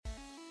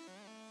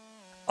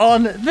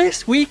On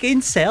This Week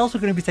in Sales, we're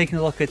going to be taking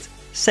a look at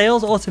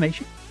sales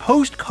automation,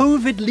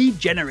 post-COVID lead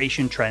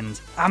generation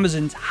trends,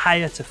 Amazon's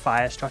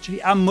hire-to-fire strategy,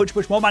 and much,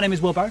 much more. My name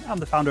is Will Barron. I'm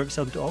the founder of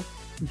Sales.org.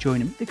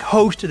 Joining me, the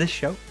host of this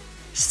show,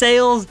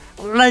 sales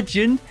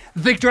legend,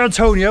 Victor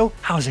Antonio.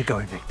 How's it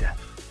going, Victor?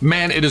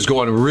 Man, it is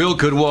going real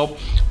good, Will.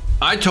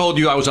 I told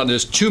you I was on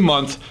this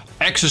 2-month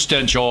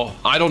existential,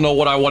 I don't know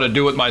what I want to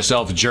do with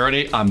myself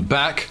journey. I'm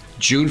back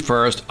June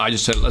 1st. I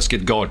just said, let's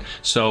get going.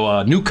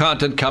 So new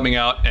content coming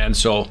out. And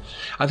so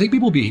I think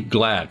people will be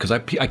glad because I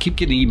keep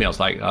getting emails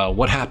like,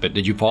 what happened?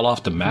 Did you fall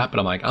off the map? And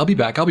I'm like, I'll be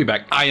back.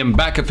 I am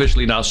back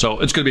officially now.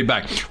 So it's going to be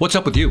back. What's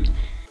up with you?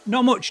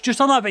 Not much.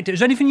 Just on that, Victor, is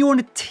there anything you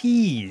want to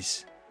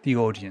tease the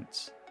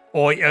audience?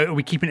 Or are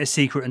we keeping it a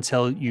secret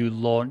until you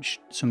launch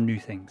some new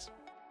things?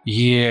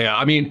 Yeah,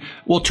 I mean,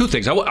 well, two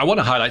things. I want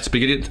to highlight,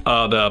 beginning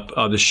of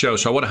the show,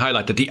 so I want to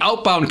highlight that the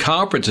Outbound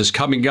Conference is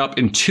coming up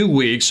in 2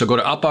 weeks, so go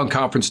to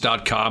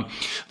outboundconference.com.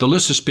 The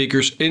list of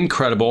speakers,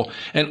 incredible.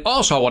 And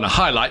also I want to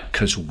highlight,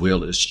 because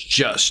Will is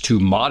just too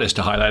modest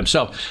to highlight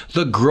himself,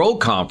 the Grow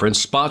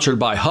Conference, sponsored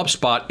by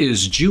HubSpot,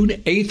 is June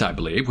 8th, I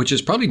believe, which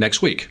is probably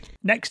next week.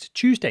 Next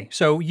Tuesday.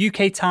 So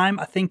UK time,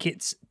 I think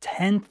it's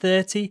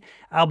 10:30.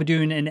 I'll be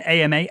doing an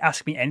AMA,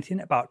 Ask Me Anything,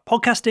 about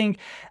podcasting,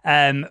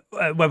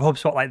 whether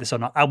HubSpot like this or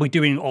not. I'll be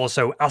doing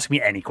also Ask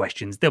Me Any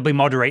questions. They'll be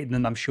moderating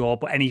them, I'm sure,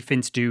 but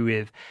anything to do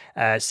with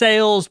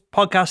sales,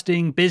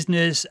 podcasting,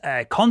 business,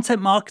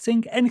 content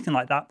marketing, anything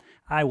like that,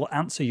 I will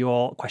answer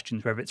your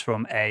questions, whether it's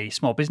from a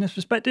small business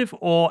perspective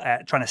or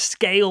trying to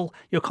scale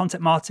your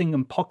content marketing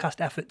and podcast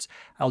efforts.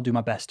 I'll do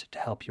my best to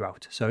help you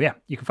out. So yeah,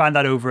 you can find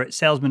that over at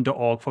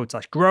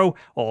salesman.org/grow,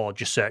 or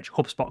just search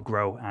HubSpot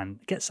Grow and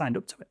get signed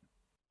up to it.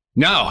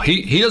 No,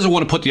 he doesn't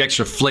want to put the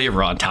extra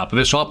flavor on top of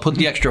it, so I'll put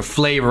the extra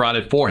flavor on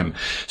it for him.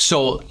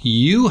 So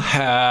you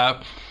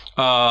have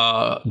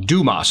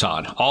Dumas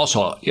on,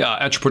 also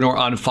Entrepreneur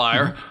on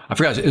Fire. Mm-hmm. I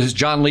forgot, is it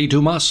John Lee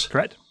Dumas?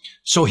 Correct.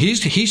 So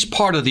he's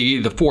part of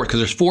the fourth,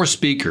 because there's 4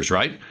 speakers,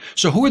 right?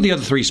 So who are the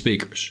other 3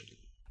 speakers?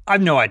 I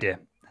have no idea.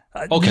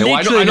 Okay, well,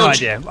 I know. No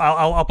idea.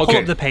 I'll pull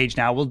up the page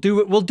now. We'll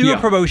do a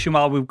promotion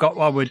while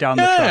we're down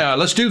the track. Yeah,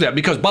 let's do that.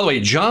 Because, by the way,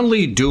 John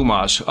Lee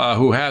Dumas,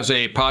 who has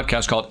a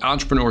podcast called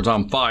Entrepreneurs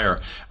on Fire,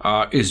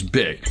 is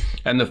big.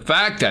 And the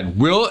fact that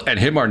Will and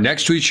him are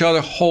next to each other,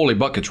 holy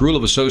buckets, rule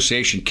of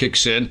association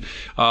kicks in.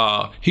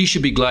 He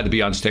should be glad to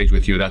be on stage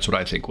with you. That's what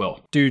I think, Will.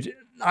 Dude,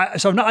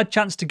 so I've not had a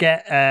chance to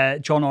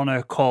get John on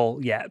a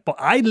call yet, but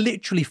I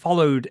literally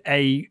followed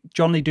a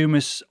John Lee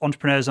Dumas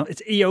Entrepreneurs,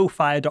 it's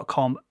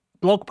eofire.com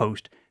blog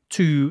post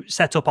to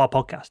set up our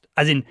podcast.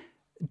 As in,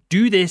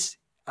 do this,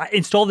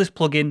 install this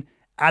plugin,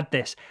 add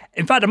this.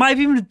 In fact, I might have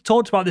even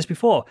talked about this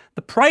before.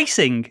 The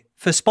pricing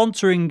for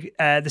sponsoring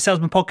the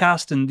Salesman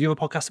podcast and the other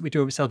podcasts that we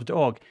do over at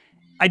salesman.org,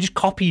 I just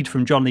copied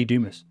from John Lee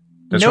Dumas.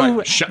 That's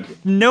right. Shut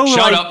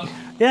up.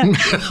 Yeah.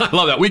 I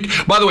love that.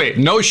 By the way,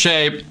 no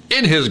shame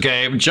in his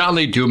game. John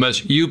Lee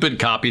Dumas, you've been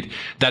copied.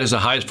 That is the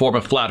highest form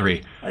of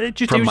flattery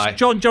from my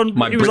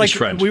British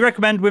friend. We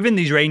recommend within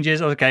these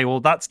ranges. Okay, well,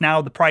 that's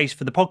now the price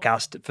for the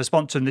podcast for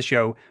sponsoring the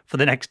show for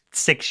the next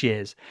 6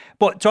 years.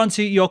 But to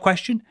answer your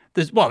question,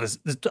 there's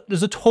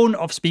a ton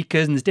of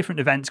speakers and there's different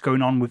events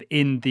going on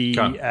within the.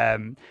 I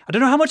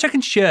don't know how much I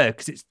can share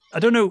because I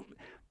don't know.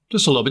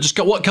 Just a little bit. Just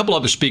a couple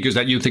other speakers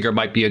that you think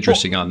might be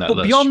interesting on that list.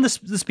 But beyond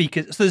the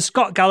speakers, so there's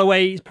Scott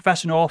Galloway, he's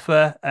professor and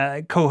author,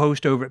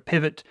 co-host over at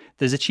Pivot.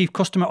 There's a chief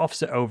customer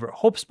officer over at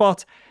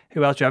HubSpot.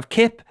 Who else do you have?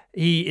 Kip,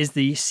 he is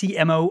the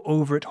CMO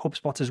over at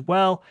HubSpot as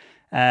well.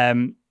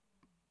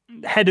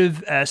 Head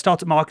of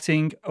startup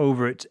marketing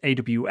over at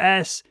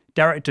AWS.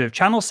 Director of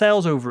Channel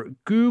Sales over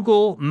at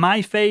Google.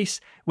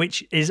 MyFace,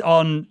 which is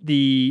on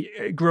the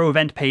Grow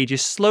event page,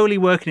 is slowly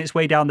working its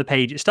way down the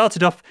page. It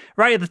started off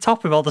right at the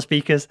top with all the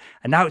speakers,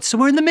 and now it's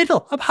somewhere in the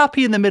middle. I'm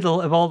happy in the middle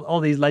of all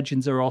these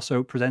legends are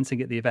also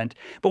presenting at the event.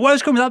 But where I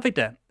was going with that,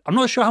 Victor, I'm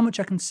not sure how much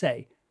I can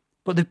say,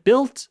 but they've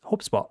built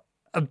HubSpot.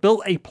 Have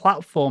built a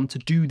platform to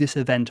do this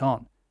event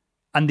on.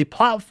 And the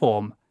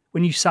platform,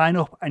 when you sign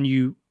up and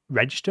you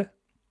register,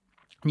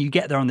 and you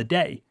get there on the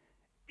day,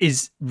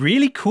 is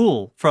really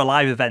cool for a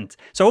live event.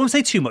 So I won't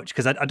say too much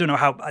because I don't know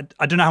how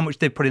much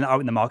they're putting out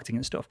in the marketing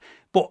and stuff.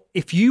 But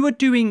if you're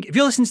listening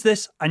to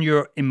this and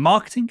you're in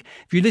marketing,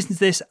 if you listen to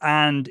this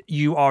and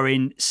you are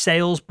in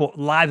sales, but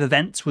live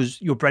events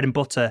was your bread and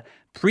butter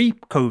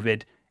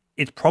pre-COVID,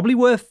 it's probably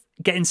worth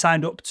getting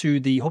signed up to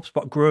the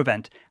HubSpot Grow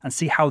event and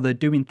see how they're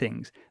doing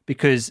things,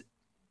 because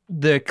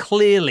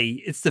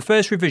it's the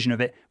first revision of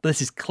it, but this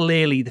is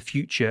clearly the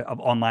future of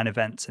online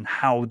events and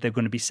how they're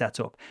going to be set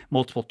up.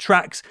 Multiple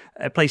tracks,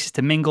 places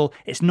to mingle.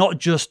 It's not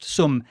just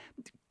some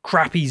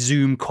crappy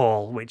Zoom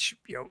call, which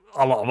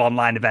a lot of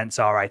online events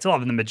are, right? A lot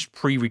of them are just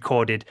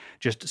pre-recorded,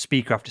 just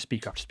speaker after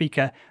speaker after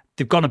speaker.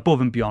 They've gone above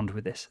and beyond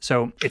with this.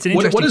 So it's an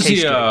interesting case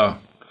study.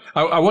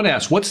 I want to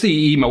ask, what's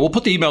the email? We'll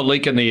put the email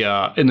link in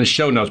the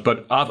show notes,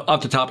 but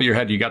off the top of your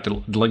head, you got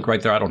the link right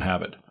there. I don't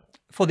have it.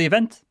 For the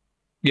event?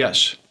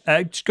 Yes.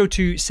 Just go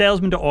to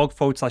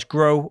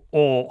salesman.org/grow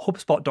or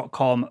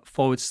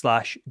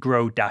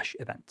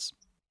hubspot.com/grow-events.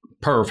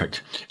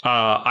 Perfect.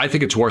 I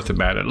think it's worth it,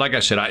 man. And like I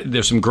said,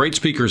 there's some great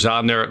speakers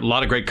on there, a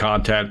lot of great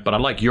content, but I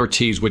like your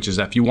tease, which is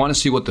that if you want to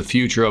see what the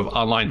future of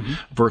online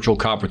virtual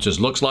conferences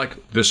looks like,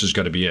 this is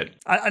going to be it.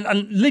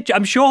 And literally,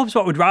 I'm sure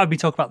HubSpot would rather me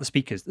talk about the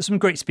speakers. There's some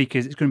great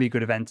speakers. It's going to be a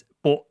good event.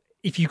 But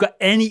if you've got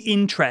any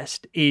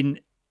interest in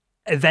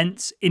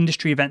events,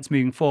 industry events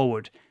moving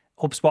forward,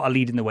 HubSpot are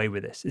leading the way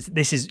with this.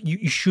 This is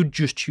you should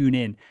just tune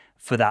in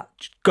for that.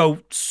 Go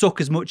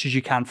suck as much as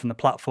you can from the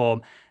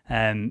platform.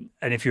 And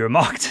if you're a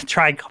marketer,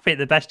 try and copy it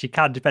the best you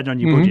can, depending on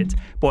your budget.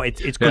 But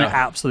it's going to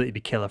absolutely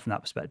be killer from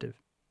that perspective.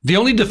 The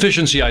only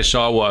deficiency I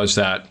saw was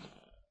that,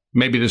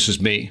 maybe this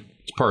is me,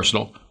 it's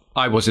personal,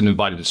 I wasn't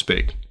invited to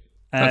speak.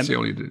 That's the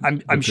only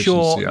I'm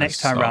sure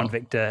next time around,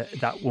 Victor,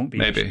 that won't be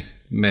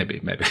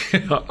Maybe.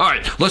 All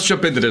right, let's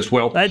jump into this,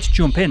 Will. Let's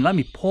jump in. Let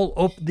me pull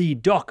up the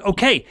doc.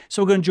 Okay,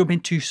 so we're going to jump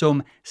into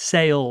some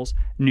sales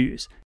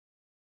news.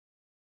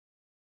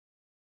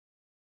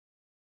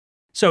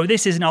 So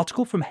this is an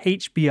article from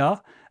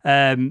HBR,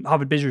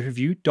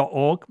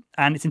 HarvardBusinessReview.org,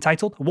 and it's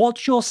entitled,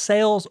 What's Your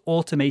Sales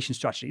Automation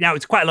Strategy? Now,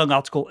 it's quite a long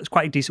article. It's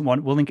quite a decent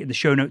one. We'll link it in the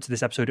show notes to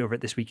this episode over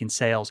at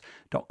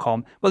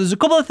thisweekinsales.com. Well, there's a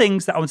couple of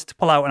things that I wanted to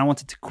pull out and I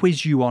wanted to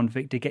quiz you on,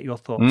 Victor, get your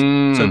thoughts.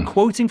 So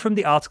quoting from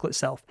the article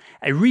itself,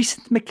 a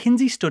recent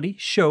McKinsey study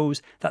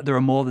shows that there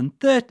are more than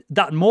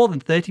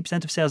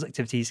 30% of sales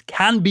activities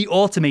can be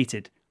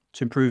automated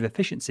to improve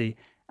efficiency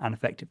and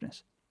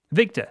effectiveness.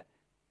 Victor,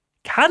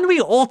 can we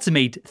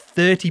automate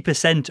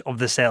 30% of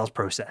the sales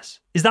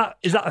process? Is that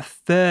a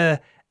fair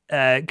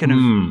kind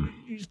of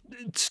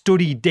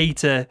study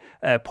data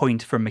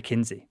point from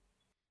McKinsey?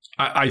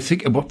 I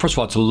think, well, first of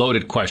all, it's a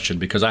loaded question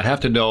because I have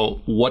to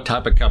know what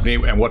type of company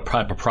and what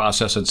type of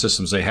process and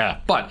systems they have.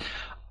 But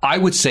I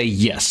would say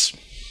yes.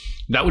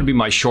 That would be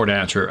my short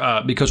answer.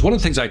 Because one of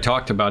the things I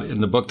talked about in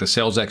the book, the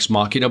Sales Ex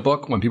Machina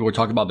book, when people were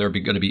talking about they're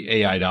going to be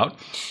AI'd out,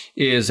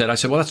 is that I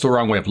said, well, that's the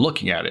wrong way of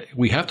looking at it.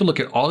 We have to look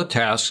at all the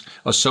tasks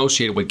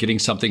associated with getting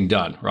something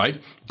done,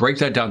 right? Break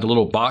that down to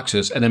little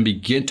boxes and then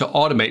begin to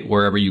automate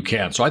wherever you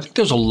can. So I think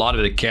there's a lot of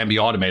it that can be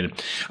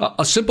automated.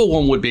 A simple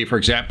one would be, for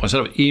example,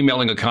 instead of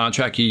emailing a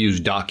contract, you use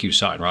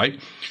DocuSign, right?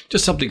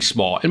 Just something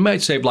small. It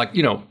might save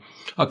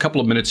a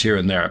couple of minutes here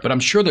and there, but I'm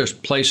sure there's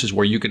places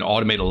where you can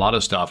automate a lot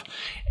of stuff.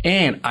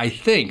 And I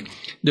think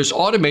there's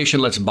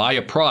automation, let's buy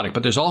a product,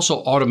 but there's also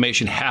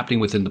automation happening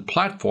within the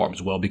platform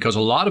as well, because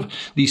a lot of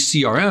these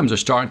CRMs are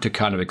starting to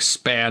kind of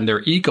expand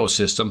their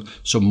ecosystem.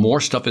 So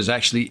more stuff is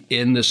actually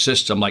in the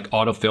system, like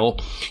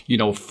autofill,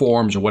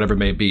 forms or whatever it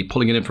may be,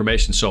 pulling in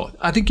information. So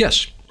I think,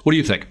 yes. What do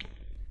you think?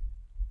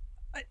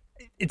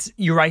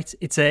 You're right.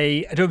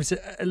 I don't know if it's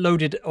a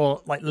loaded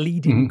or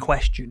leading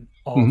question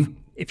of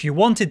if you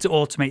wanted to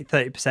automate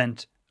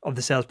 30% of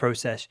the sales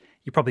process,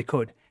 you probably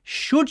could.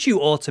 Should you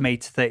automate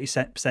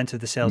 30%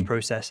 of the sales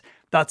process?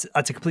 That's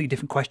a completely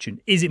different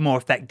question. Is it more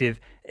effective?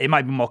 It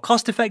might be more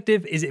cost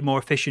effective. Is it more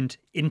efficient,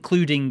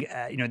 including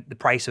the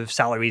price of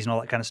salaries and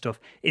all that kind of stuff?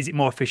 Is it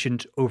more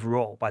efficient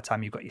overall by the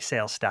time you've got your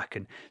sales stack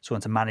and so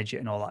on to manage it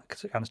and all that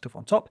kind of stuff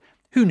on top?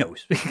 Who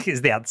knows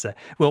is the answer.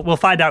 We'll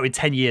find out in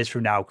 10 years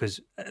from now, because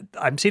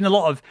I'm seeing a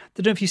lot of,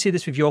 I don't know if you see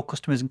this with your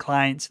customers and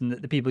clients and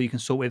the people you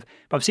consult with,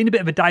 but I've seen a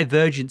bit of a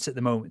divergence at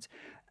the moment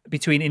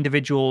between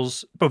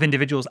both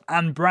individuals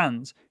and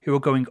brands who are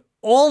going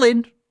all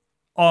in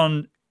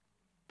on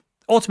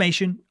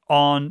automation,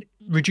 on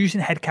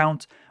reducing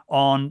headcount,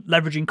 on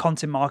leveraging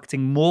content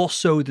marketing more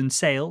so than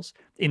sales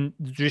in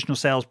the traditional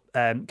sales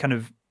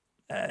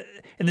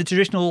in the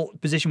traditional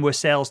position where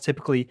sales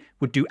typically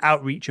would do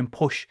outreach and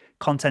push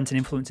content and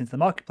influence into the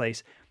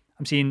marketplace.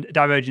 I'm seeing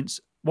divergence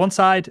one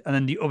side and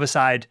then the other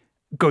side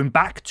going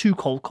back to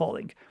cold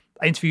calling.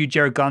 I interviewed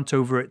Jared Glant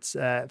over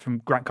at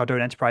from Grant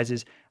Cardone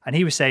Enterprises, and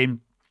he was saying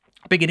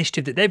a big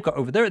initiative that they've got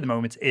over there at the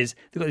moment is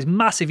they've got these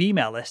massive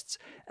email lists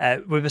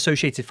with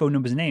associated phone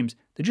numbers and names.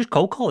 They're just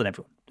cold calling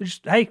everyone. They're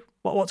just, hey,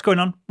 what's going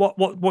on?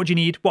 What do you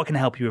need? What can I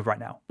help you with right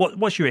now?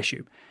 What's your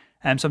issue?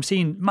 So I'm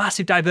seeing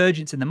massive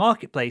divergence in the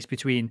marketplace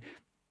between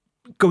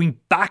going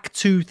back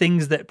to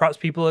things that perhaps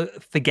people are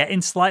forgetting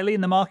slightly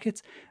in the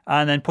market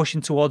and then pushing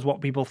towards what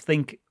people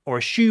think or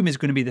assume is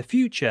going to be the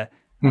future.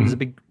 And there's a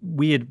big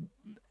weird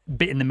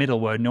bit in the middle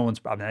where no one's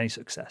having any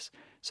success.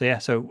 So yeah,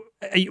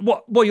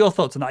 what are your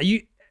thoughts on that?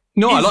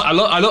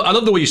 I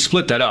love the way you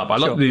split that up.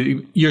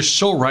 You're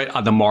so right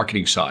on the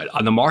marketing side.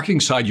 On the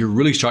marketing side, you're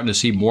really starting to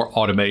see more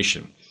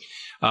automation.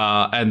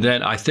 And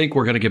then I think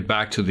we're going to get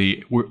back to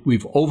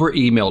we've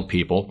over-emailed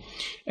people.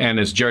 And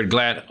as Jared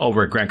Glant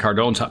over at Grant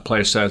Cardone's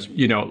place says,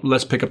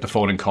 let's pick up the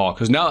phone and call.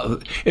 Because now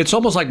it's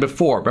almost like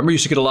before. Remember, you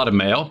used to get a lot of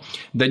mail.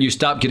 Then you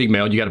stopped getting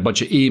mail and you got a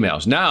bunch of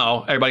emails.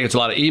 Now everybody gets a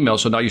lot of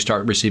emails. So now you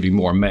start receiving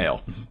more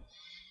mail.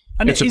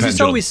 And it's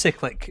always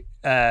cyclic,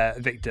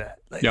 Victor.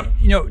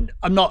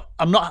 I'm not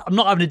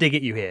having a dig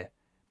at you here.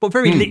 But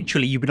very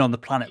literally, you've been on the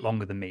planet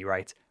longer than me,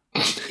 right?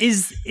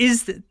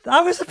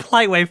 That was a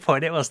polite way of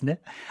putting it, wasn't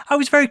it? I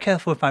was very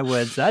careful with my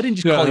words. I didn't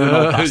just call you an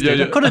old bastard.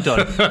 I could have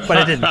done, but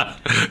I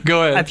didn't.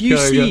 Go ahead. Have you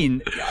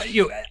seen,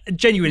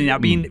 genuinely now,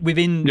 being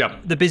within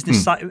the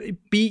business side,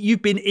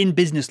 you've been in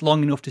business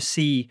long enough to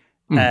see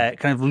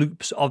kind of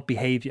loops of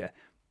behavior.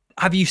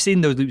 Have you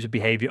seen those loops of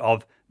behavior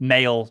of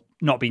mail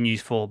not being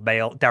useful,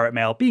 direct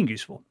mail being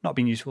useful, not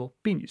being useful,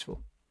 being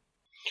useful?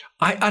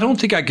 I don't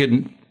think I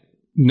can.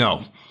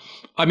 No.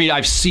 I mean,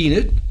 I've seen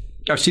it.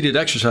 I've seen it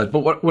exercised.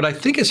 But what I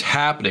think is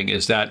happening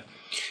is that,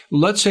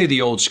 let's say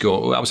the old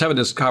school. I was having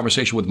this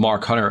conversation with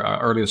Mark Hunter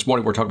earlier this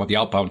morning. We were talking about the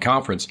Outbound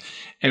Conference.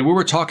 And we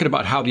were talking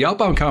about how the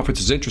Outbound Conference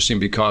is interesting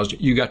because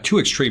you got two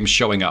extremes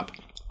showing up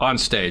on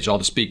stage, all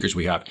the speakers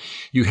we have.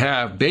 You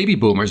have baby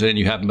boomers and then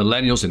you have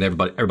millennials and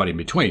everybody in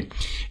between.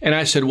 And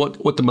I said,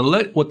 what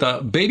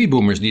the baby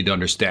boomers need to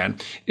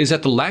understand is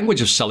that the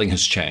language of selling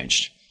has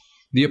changed.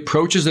 The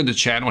approaches in the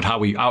channel and how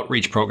we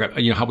outreach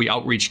how we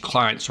outreach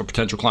clients or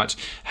potential clients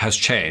has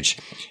changed.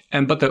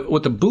 But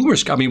what the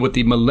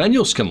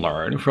millennials can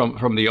learn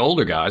from the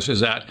older guys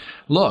is that,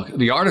 look,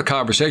 the art of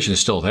conversation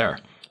is still there.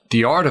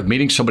 The art of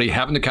meeting somebody,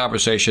 having the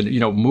conversation,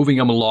 moving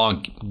them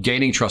along,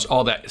 gaining trust,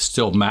 all that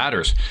still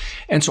matters.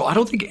 And so I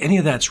don't think any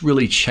of that's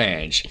really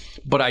changed.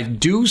 But I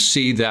do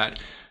see that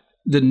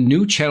the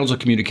new channels of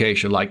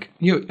communication,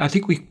 I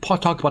think we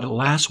talked about it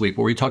last week,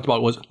 where we talked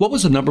about what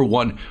was the number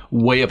one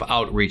way of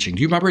outreaching?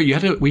 Do you remember?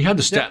 We had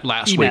the stat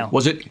last email. week.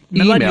 Was it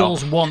email?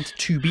 Millennials want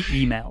to be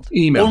emailed.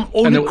 Email.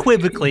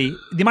 Unequivocally,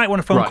 they might want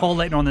a phone call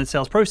later on in the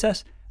sales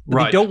process,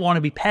 but they don't want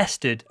to be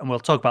pestered. And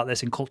we'll talk about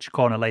this in Culture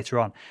Corner later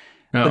on.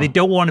 But they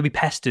don't want to be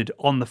pestered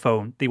on the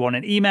phone. They want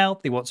an email,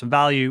 they want some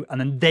value, and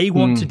then they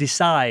want to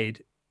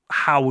decide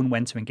how and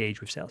when to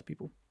engage with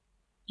salespeople.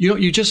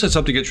 You just said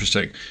something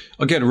interesting.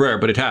 Again, rare,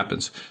 but it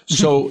happens.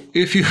 So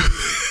if you,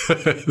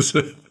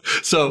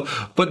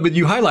 but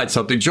you highlight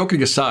something,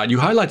 joking aside, you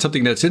highlight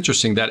something that's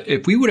interesting, that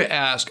if we were to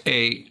ask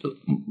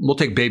we'll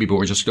take baby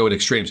boomers, just go to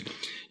extremes.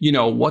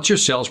 What's your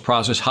sales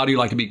process? How do you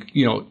like to be,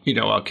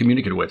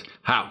 communicated with?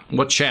 How?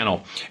 What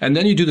channel? And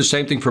then you do the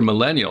same thing for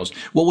millennials.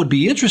 What would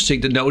be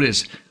interesting to note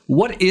is,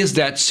 what is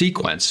that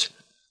sequence?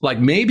 Like,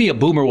 maybe a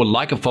boomer would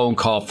like a phone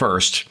call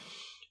first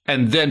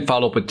and then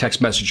follow up with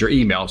text message or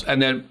emails. And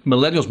then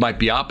millennials might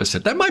be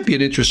opposite. That might be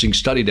an interesting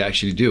study to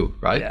actually do,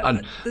 right? Yeah.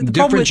 On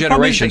different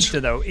generations. Victor,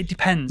 though, it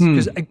depends.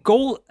 Because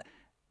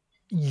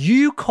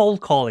you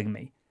cold calling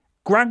me,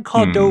 Grant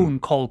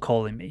Cardone cold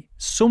calling me,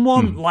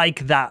 someone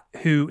like that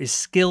who is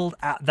skilled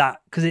at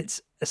that, because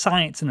it's a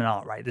science and an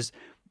art, right?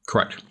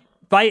 Correct.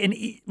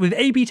 With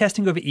A/B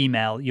testing over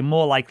email, you're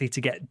more likely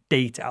to get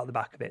data out the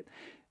back of it.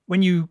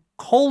 When you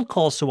cold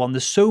call someone,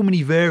 there's so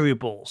many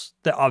variables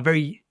that are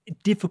very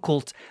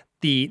difficult.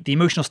 The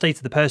emotional state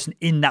of the person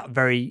in that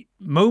very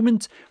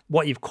moment,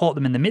 what you've caught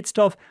them in the midst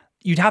of.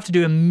 You'd have to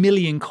do 1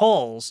 million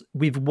calls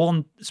with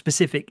one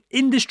specific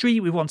industry,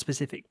 with one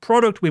specific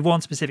product, with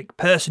one specific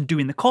person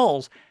doing the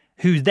calls,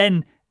 who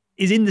then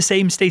is in the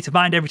same state of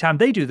mind every time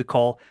they do the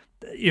call.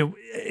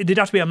 They'd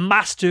have to be a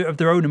master of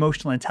their own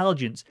emotional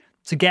intelligence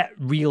to get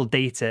real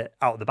data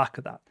out of the back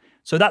of that.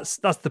 So that's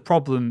the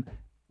problem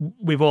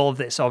with all of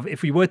this. Of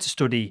if we were to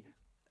study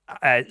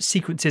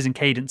sequences and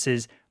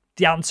cadences,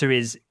 the answer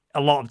is a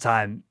lot of the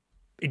time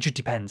it just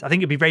depends. I think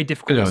it'd be very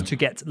difficult to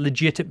get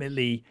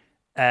legitimately.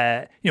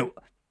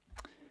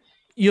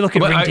 You look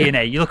at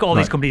RingDNA, you look at all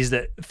these companies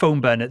that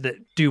phone burner that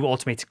do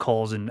automated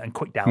calls and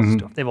quick dials and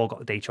stuff. They've all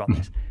got data on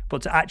this.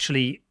 But to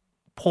actually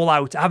pull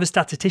out, have a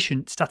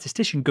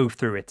statistician go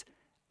through it,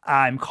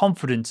 I'm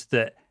confident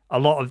that a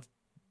lot of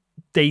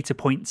data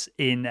points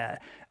in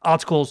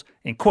articles,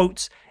 in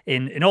quotes,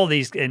 in all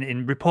these,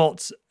 in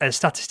reports, a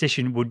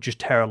statistician would just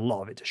tear a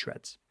lot of it to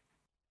shreds.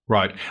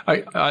 Right.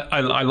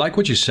 I like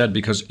what you said,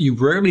 because you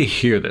rarely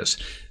hear this,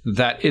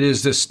 that it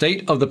is the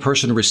state of the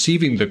person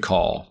receiving the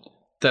call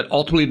that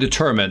ultimately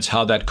determines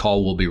how that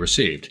call will be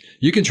received.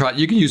 You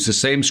can use the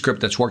same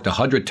script that's worked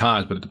 100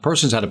 times, but if the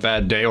person's had a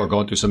bad day or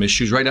going through some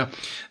issues right now,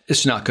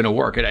 it's not going to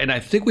work. And I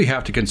think we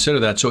have to consider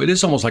that. So it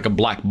is almost like a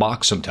black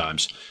box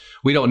sometimes.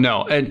 We don't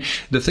know. And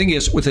the thing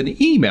is, with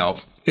an email,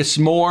 it's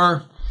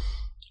more,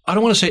 I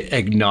don't want to say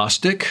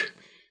agnostic,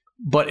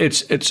 but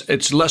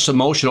it's less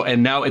emotional,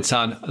 and now it's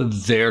on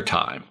their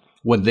time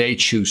when they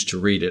choose to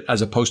read it,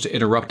 as opposed to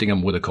interrupting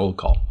them with a cold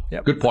call.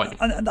 Yep. Good point.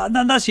 And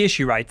that's the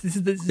issue, right? This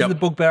is the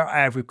bugbear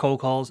I have with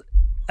cold calls.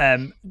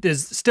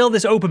 There's still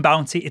this open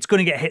bounty. It's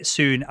going to get hit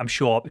soon, I'm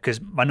sure,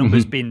 because my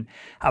number's been,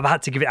 I've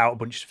had to give it out a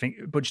bunch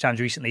of times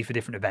recently for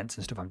different events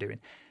and stuff I'm doing.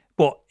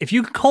 But if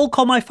you cold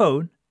call my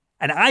phone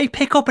and I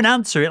pick up and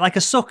answer it like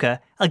a sucker,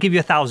 I'll give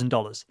you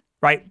 $1,000,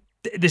 right?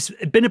 This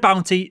has been a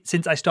bounty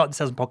since I started the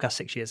Sales and Podcast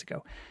 6 years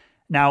ago.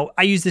 Now,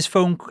 I use this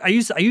phone. I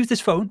use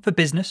this phone for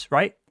business,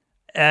 right?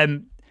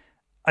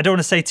 I don't want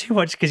to say too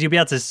much because you'll be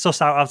able to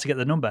suss out how to get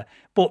the number.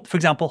 But for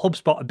example,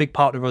 HubSpot, a big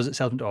partner of us at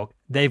Salesman.org,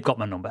 they've got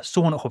my number.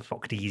 Someone at HubSpot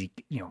could easily,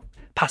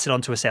 pass it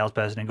on to a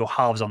salesperson and go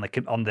halves on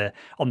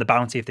the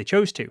bounty if they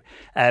chose to.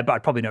 But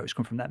I'd probably know it's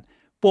come from them.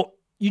 But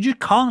you just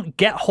can't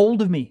get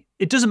hold of me.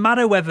 It doesn't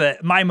matter whether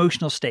my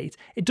emotional state.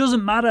 It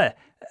doesn't matter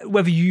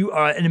whether you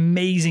are an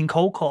amazing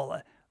cold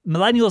caller.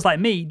 Millennials like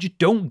me just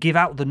don't give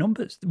out the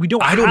numbers. We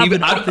don't have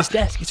an office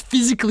desk. It's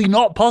physically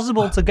not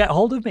possible to get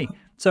hold of me.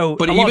 So,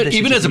 but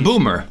even as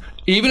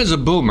a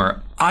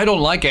boomer, I don't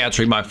like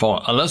answering my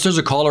phone unless there's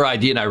a caller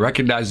ID and I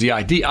recognize the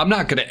ID. I'm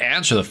not going to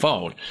answer the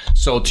phone.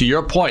 So to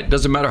your point, it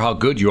doesn't matter how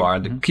good you are.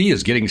 The key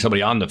is getting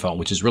somebody on the phone,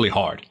 which is really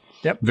hard.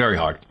 Yep. Very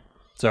hard.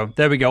 So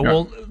there we go. Yeah.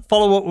 We'll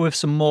follow up with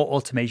some more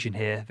automation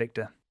here,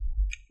 Victor.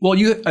 Well,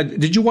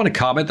 did you want to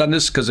comment on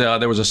this? Because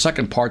there was a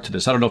second part to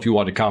this. I don't know if you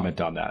want to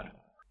comment on that.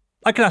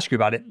 I can ask you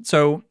about it.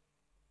 So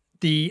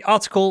the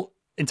article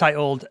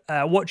entitled,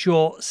 What's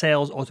Your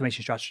Sales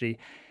Automation Strategy?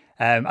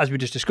 As we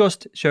just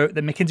discussed,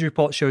 the McKinsey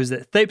report shows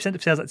that 30%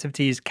 of sales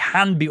activities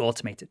can be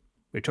automated.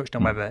 We touched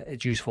on whether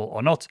it's useful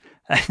or not.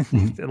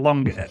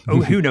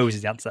 Who knows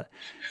is the answer.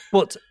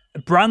 But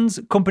brands,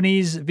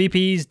 companies,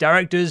 VPs,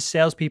 directors,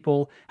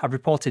 salespeople have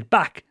reported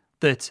back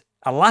that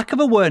a lack of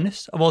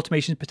awareness of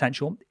automation's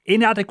potential,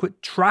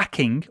 inadequate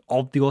tracking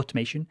of the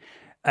automation,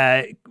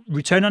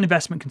 return on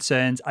investment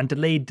concerns, and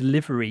delayed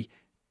delivery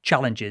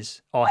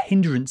challenges are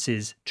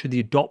hindrances to the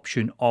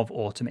adoption of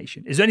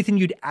automation. Is there anything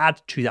you'd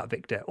add to that,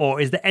 Victor? Or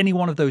is there any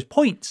one of those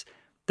points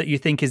that you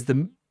think is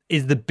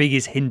the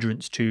biggest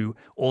hindrance to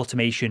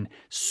automation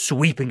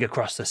sweeping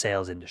across the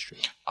sales industry?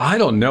 I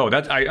don't know.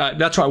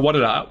 That's why I wanted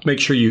to make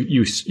sure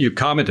you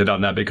commented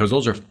on that, because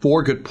those are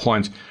 4 good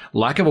points.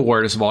 Lack of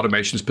awareness of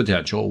automation's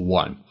potential,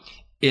 1.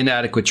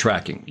 Inadequate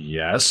tracking,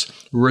 yes.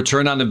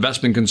 Return on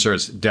investment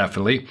concerns,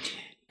 definitely.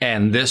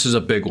 And this is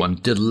a big one,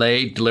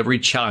 delayed delivery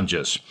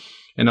challenges.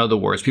 In other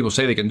words, people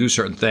say they can do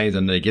certain things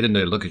and they get in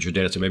there, look at your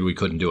data, and say maybe we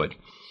couldn't do it.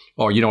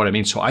 Or you know what I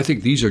mean? So I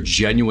think these are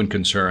genuine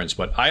concerns,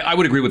 but I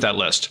would agree with that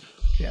list.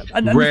 Yeah,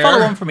 and we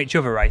follow on from each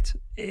other, right?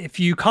 If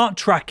you can't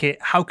track it,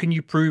 how can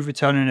you prove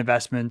return on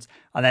investment?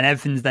 And then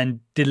everything's then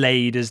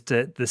delayed as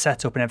to the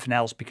setup and everything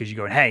else because you're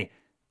going, hey,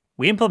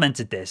 we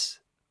implemented this.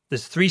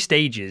 There's 3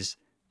 stages.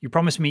 You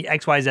promised me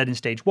X, Y, Z in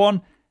stage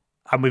 1,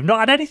 and we've not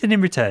had anything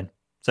in return.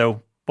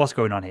 So what's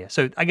going on here?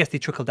 So I guess they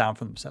trickle down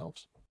from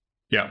themselves.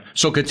 Yeah.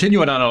 So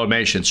continuing on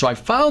automation. So I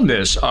found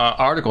this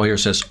article here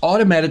says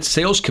automated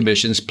sales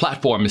commissions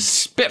platform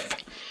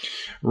Spiff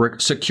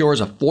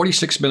secures a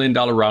 $46 million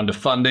round of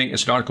funding.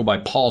 It's an article by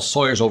Paul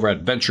Sawyers over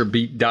at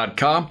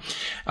VentureBeat.com.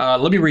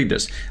 Let me read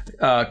this.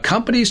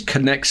 Companies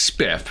connect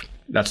Spiff.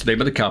 That's the name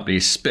of the company,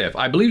 Spiff.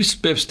 I believe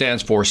Spiff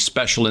stands for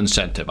Special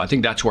Incentive. I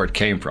think that's where it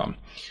came from.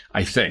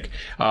 I think.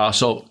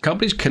 So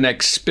companies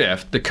connect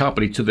Spiff, the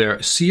company, to their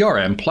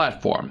CRM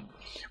platform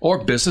or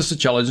business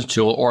intelligence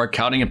tool or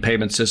accounting and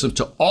payment system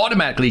to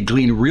automatically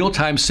glean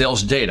real-time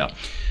sales data.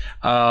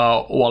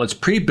 While it's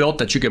pre-built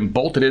that you can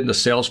bolt it into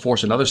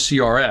Salesforce and other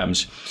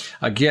CRMs,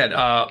 again,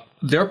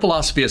 their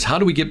philosophy is how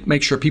do we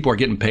make sure people are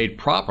getting paid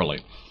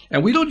properly?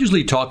 And we don't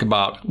usually talk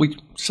about,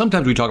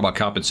 sometimes we talk about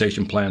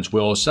compensation plans,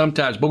 Will,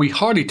 sometimes, but we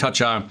hardly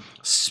touch on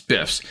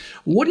Spiffs.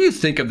 What do you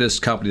think of this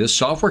company, this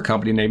software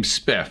company named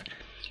Spiff,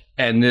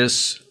 and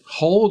this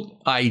whole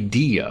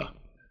idea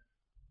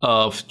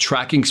of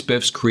tracking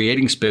Spiffs,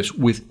 creating Spiffs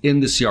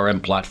within the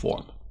CRM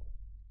platform?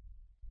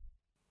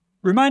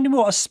 Remind me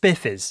what a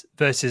Spiff is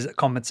versus a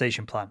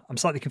compensation plan. I'm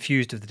slightly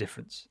confused of the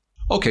difference.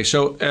 Okay,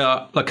 so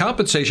a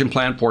compensation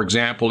plan, for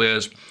example,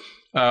 is,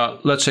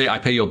 let's say I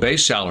pay you a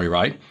base salary,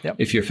 right? Yep.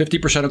 If you're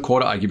 50% of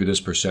quota, I give you this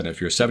percent. If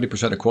you're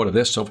 70% of quota,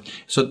 this. So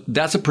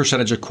that's a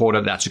percentage of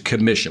quota. That's a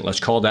commission. Let's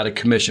call that a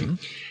commission.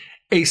 Mm-hmm.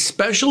 A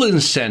special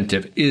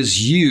incentive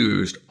is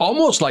used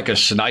almost like a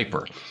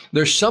sniper.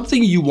 There's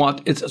something you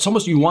want. It's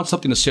almost you want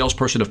something the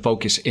salesperson to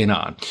focus in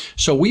on.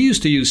 So we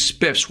used to use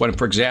Spiffs when,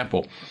 for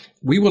example,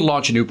 we would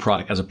launch a new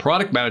product. As a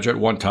product manager at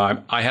one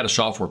time, I had a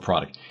software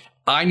product.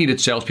 I needed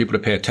salespeople to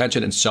pay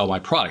attention and sell my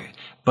product.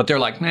 But they're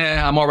like,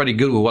 I'm already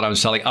good with what I'm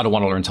selling. I don't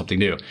want to learn something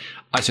new.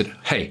 I said,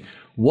 hey,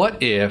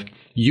 what if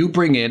you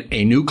bring in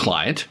a new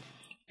client,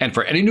 and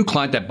for any new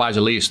client that buys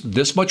at least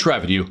this much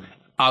revenue,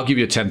 I'll give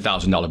you a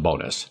 $10,000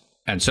 bonus.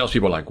 And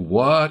salespeople are like,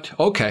 what?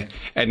 Okay.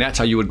 And that's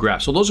how you would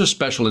grasp. So those are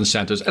special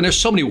incentives. And there's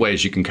so many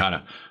ways you can kind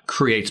of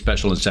create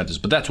special incentives,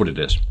 but that's what it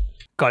is.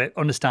 Got it.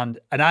 Understand.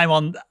 And I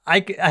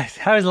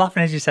was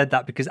laughing as you said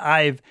that because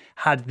I've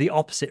had the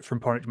opposite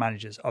from product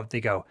managers of they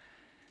go,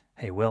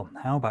 hey, Will,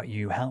 how about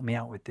you help me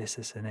out with this,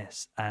 this, and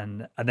this?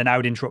 And then I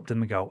would interrupt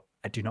them and go,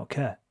 I do not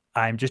care.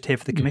 I'm just here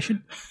for the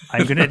commission.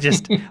 I'm going to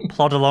just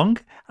plod along.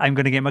 I'm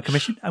going to get my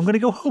commission. I'm going to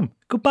go home.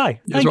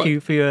 Goodbye. Thank you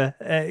for your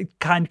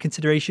kind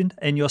consideration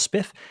in your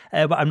spiff,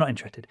 but I'm not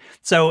interested.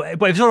 So,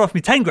 but if someone offered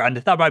me 10 grand,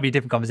 that might be a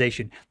different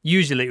conversation.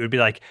 Usually it would be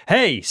like,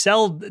 hey,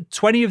 sell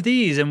 20 of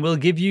these and we'll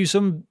give you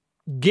some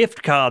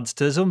gift cards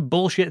to some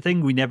bullshit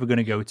thing we're never going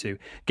to go to.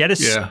 Get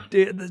us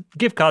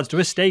gift cards to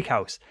a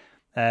steakhouse.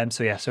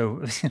 So we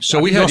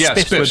had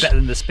spiffs were better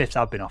than the spiffs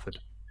I've been offered.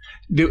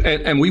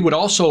 And we would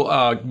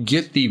also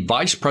get the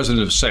vice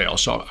president of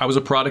sales. So I was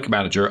a product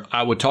manager.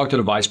 I would talk to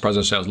the vice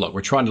president of sales. Look,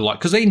 we're trying to launch,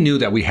 because they knew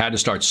that we had to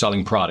start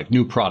selling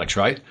new products,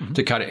 right? Mm-hmm.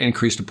 To kind of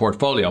increase the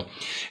portfolio.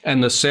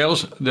 And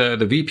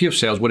the VP of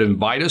sales would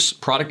invite us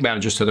product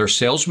managers to their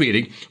sales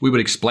meeting. We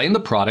would explain the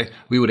product.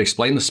 We would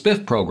explain the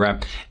Spiff program.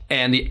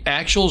 And the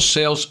actual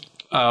sales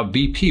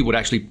VP would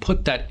actually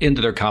put that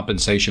into their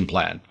compensation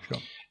plan. Sure.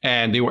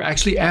 And they were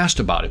actually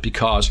asked about it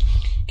because,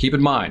 keep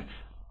in mind,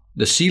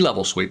 the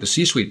C-level suite, the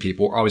C-suite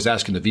people are always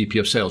asking the VP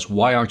of sales,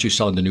 why aren't you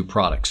selling the new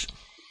products?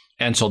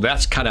 And so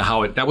that's kind of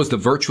how that was the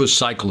virtuous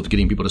cycle of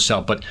getting people to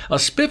sell. But a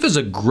spiff is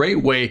a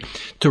great way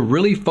to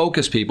really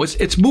focus people.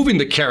 It's moving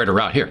the carrot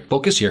around. Here,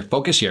 focus here,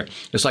 focus here.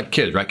 It's like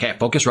kids, right? Okay,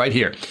 focus right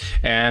here.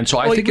 And so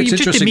I think it's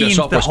interesting that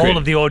software's the whole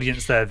of the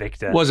audience there,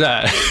 Victor. What's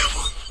that?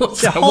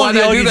 The whole of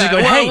the audience is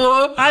going, hey,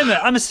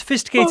 I'm a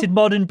sophisticated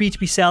modern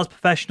B2B sales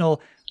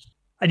professional.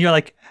 And you're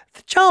like,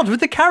 the child with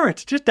the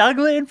carrot, just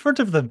dangle it in front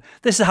of them.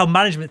 This is how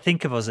management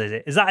think of us, is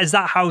it? Is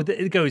that how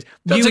it goes?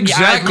 That's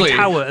exactly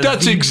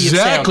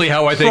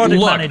how I think.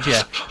 Product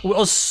manager.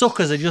 Us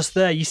suckers are just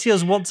there. You see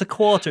us once a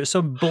quarter at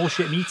some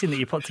bullshit meeting that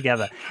you put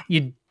together.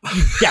 You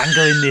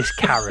dangle in this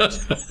carrot.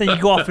 Then you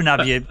go off and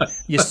have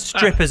your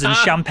strippers and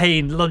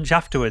champagne lunch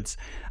afterwards.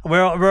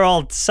 We're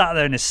all sat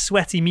there in a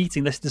sweaty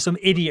meeting listening to some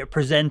idiot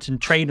present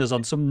and train us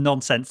on some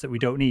nonsense that we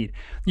don't need.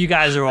 You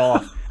guys are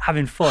all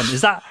having fun. Is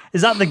that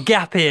the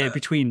gap here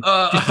between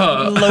just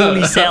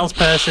lowly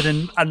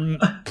salesperson and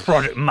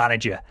product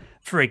manager?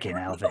 Freaking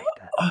hell, Victor.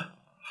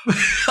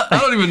 I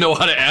don't even know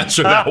how to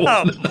answer that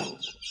one.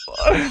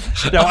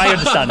 No, I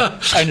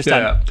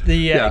understand.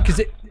 Yeah. Because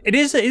it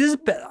is a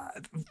bit,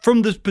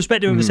 from the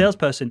perspective of a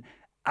salesperson,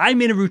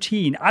 I'm in a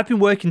routine. I've been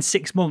working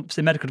 6 months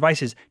in medical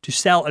devices to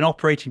sell an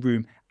operating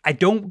room. I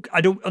don't,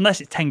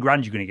 unless it's 10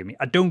 grand you're going to give me,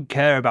 I don't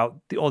care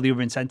about all the other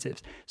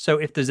incentives. So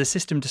if there's a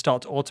system to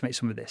start to automate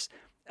some of this,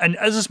 and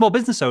as a small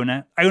business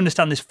owner, I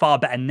understand this far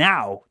better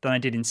now than I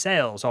did in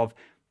sales of,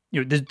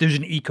 there's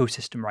an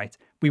ecosystem, right?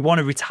 We want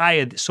to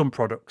retire some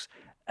products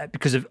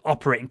because of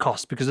operating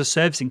costs, because of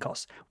servicing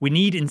costs. We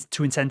need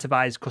to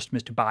incentivize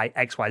customers to buy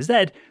X, Y,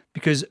 Z,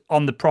 because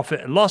on the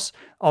profit and loss,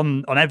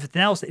 on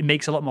everything else, it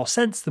makes a lot more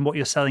sense than what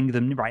you're selling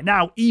them right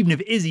now, even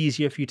if it is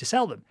easier for you to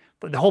sell them.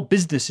 But the whole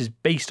business is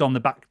based on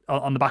the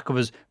back of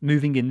us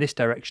moving in this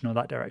direction or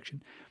that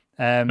direction.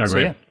 So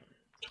yeah.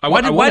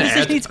 Why does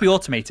this need to be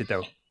automated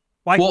though?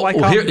 Why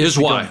can't here's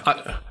why.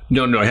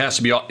 No, it has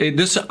to be.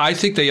 This, I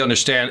think they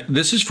understand.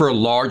 This is for a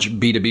large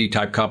B2B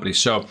type company.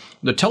 So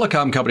the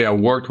telecom company I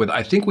worked with,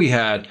 I think we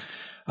had,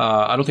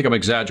 I don't think I'm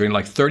exaggerating,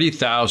 like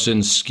 30,000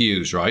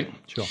 SKUs, right?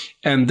 Sure.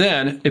 And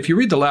then if you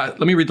read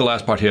let me read the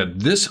last part here.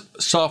 This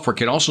software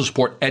can also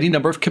support any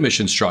number of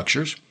commission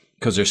structures,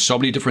 because there's so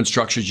many different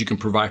structures you can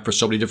provide for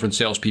so many different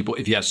salespeople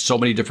if you have so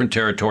many different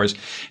territories.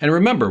 And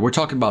remember, we're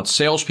talking about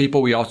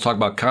salespeople. We also talk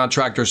about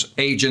contractors,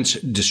 agents,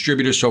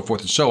 distributors, so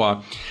forth and so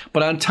on.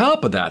 But on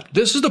top of that,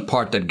 this is the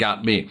part that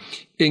got me,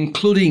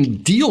 including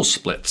deal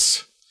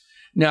splits.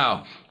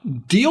 Now,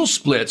 deal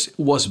splits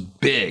was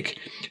big.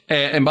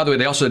 And by the way,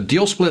 they also had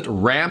deal split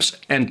ramps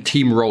and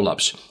team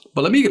roll-ups.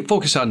 But let me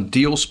focus on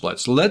deal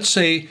splits. Let's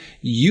say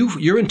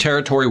you're in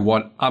territory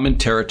 1, I'm in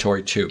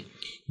territory 2.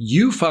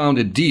 You found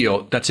a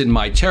deal that's in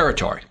my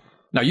territory.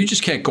 Now, you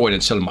just can't go in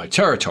and sell in my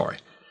territory.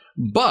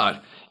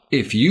 But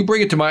if you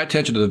bring it to my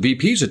attention, to the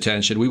VP's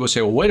attention, we will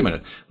say, well, wait a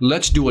minute,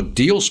 let's do a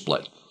deal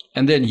split.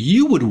 And then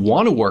you would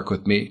want to work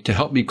with me to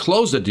help me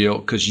close the deal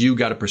because you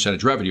got a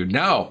percentage revenue.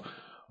 Now,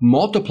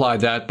 multiply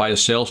that by a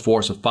sales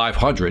force of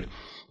 500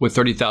 with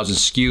 30,000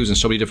 SKUs and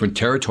so many different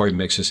territory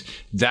mixes.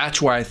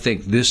 That's why I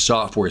think this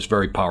software is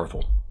very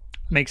powerful.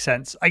 Makes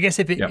sense. I guess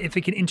if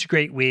it can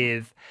integrate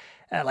with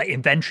like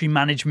inventory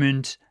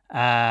management,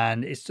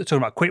 and it's talking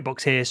about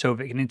QuickBooks here, so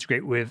if it can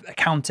integrate with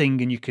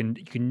accounting and you can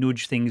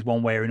nudge things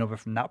one way or another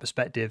from that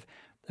perspective,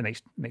 that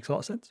makes a lot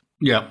of sense.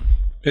 Yeah,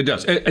 it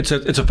does. It's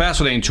a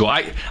fascinating tool.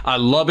 I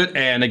love it.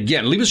 And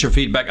again, leave us your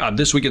feedback on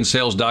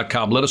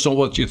thisweekinsales.com. Let us know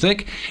what you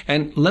think,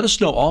 and let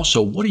us know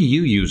also, what are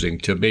you using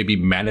to maybe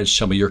manage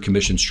some of your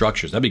commission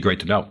structures? That'd be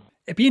great to know.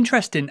 It'd be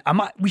interesting.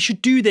 We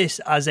should do this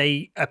as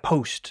a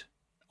post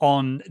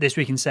on This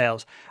Week in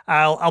Sales.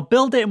 I'll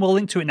build it and we'll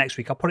link to it next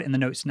week. I'll put it in the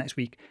notes next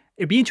week.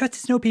 It'd be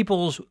interesting to know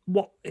people's,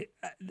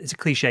 it's a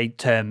cliche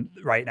term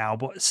right now,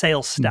 but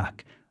sales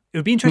stack. It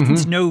would be interesting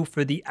to know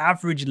for the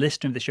average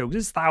listener of the show,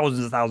 because there's thousands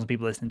and thousands of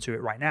people listening to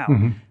it right now,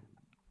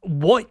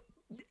 what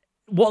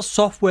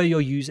software you're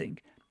using.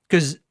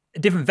 Because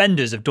different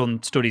vendors have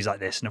done studies like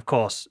this, and of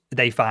course,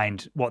 they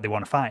find what they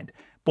want to find.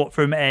 But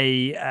from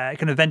a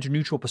kind of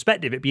vendor-neutral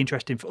perspective, it'd be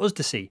interesting for us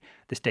to see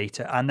this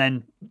data, and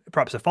then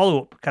perhaps a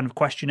follow-up kind of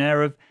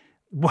questionnaire of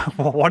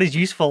what is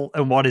useful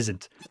and what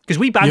isn't. Because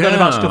we bang on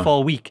about stuff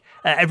all week,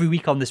 every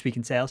week on This Week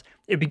in Sales.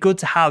 It'd be good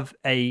to have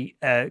a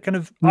kind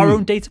of our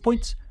own data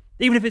points,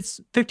 even if it's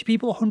 50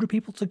 people, 100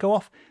 people to go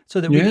off,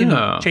 so that we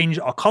can change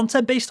our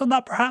content based on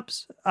that,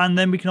 perhaps. And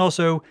then we can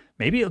also,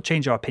 maybe it'll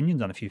change our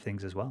opinions on a few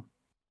things as well.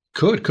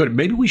 Could.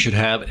 Maybe we should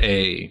have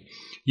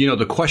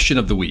the question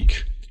of the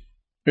week.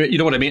 You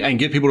know what I mean? And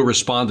get people to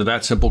respond to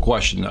that simple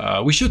question.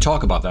 We should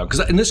talk about that,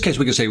 because in this case,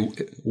 we can say,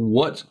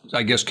 what,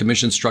 I guess,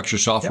 commission structure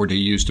software do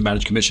you use to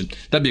manage commission?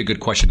 That'd be a good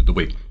question of the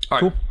week. All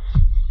right. Cool.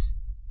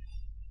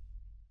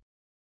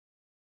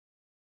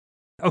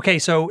 Okay,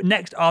 so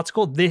next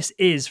article. This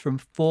is from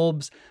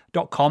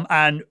Forbes.com.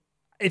 And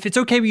if it's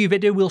okay with you,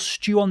 Victor, we'll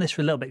stew on this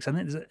for a little bit, because I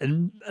think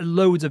there's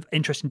loads of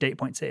interesting data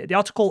points here. The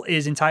article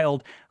is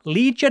entitled,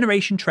 Lead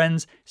Generation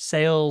Trends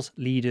Sales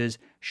Leaders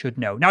should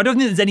know. Now, I don't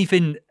think there's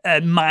anything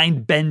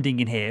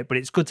mind-bending in here, but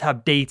it's good to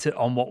have data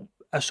on what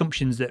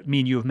assumptions that me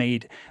and you have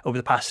made over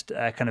the past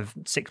kind of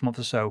 6 months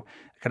or so,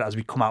 kind of as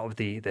we come out of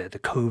the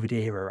COVID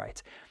era,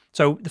 right?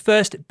 So the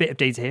first bit of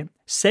data here,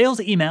 sales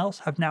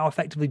emails have now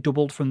effectively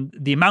doubled from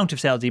the amount of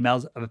sales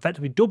emails have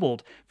effectively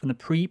doubled from the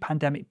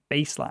pre-pandemic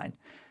baseline.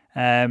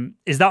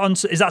 Is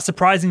that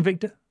surprising,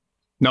 Victor?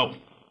 No.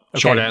 Okay.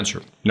 Short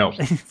answer, no.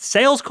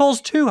 Sales calls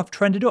too have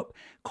trended up.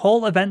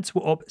 Call events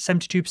were up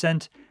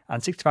 72%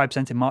 and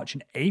 65% in March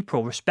and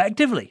April,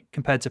 respectively,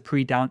 compared to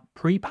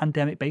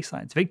pre-pandemic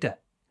baselines. Victor,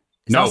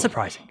 is that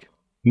surprising?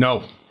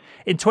 No.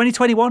 In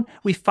 2021,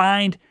 we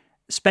find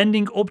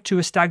spending up to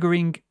a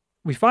staggering.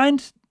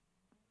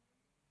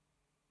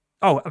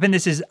 I think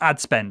this is ad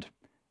spend.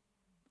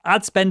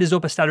 Ad spend is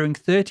up a staggering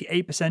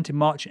 38% in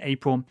March and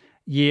April.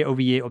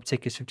 Year-over-year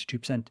uptick is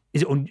 52%.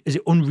 Is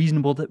it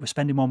unreasonable that we're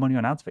spending more money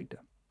on ads, Victor?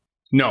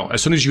 No.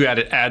 As soon as you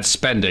added ad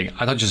spending,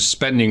 I thought just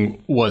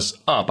spending was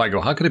up. I go,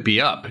 how could it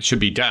be up? It should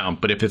be down.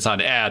 But if it's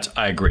on ads,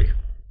 I agree.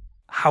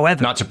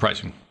 However, not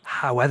surprising.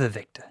 However,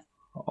 Victor,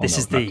 this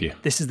is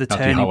the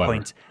turning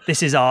point.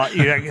 This is our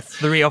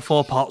 3 or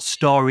 4 part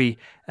story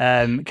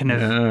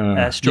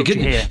structure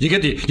here. You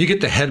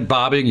get the head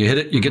bobbing, you hit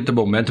it, you get the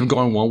momentum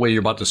going one way, you're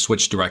about to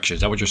switch directions.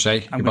 Is that what you're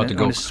saying? I'm going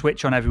to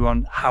switch on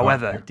everyone.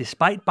 However,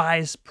 despite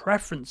buyers'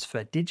 preference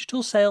for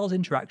digital sales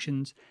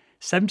interactions,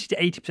 70 to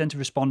 80% of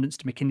respondents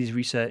to McKinsey's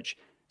research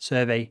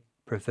survey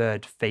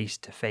preferred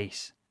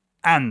face-to-face.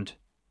 And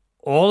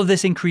all of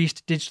this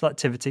increased digital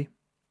activity,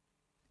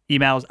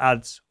 emails,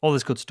 ads, all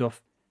this good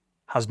stuff,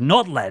 has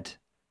not led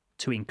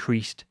to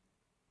increased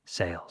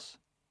sales.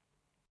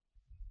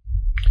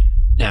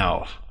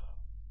 Now,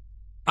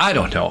 I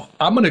don't know.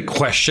 I'm going to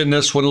question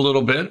this one a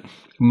little bit.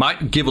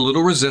 Might give a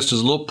little resistance,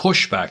 a little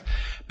pushback,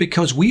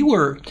 because we've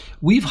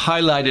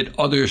highlighted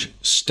other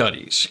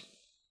studies,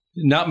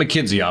 not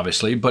McKinsey,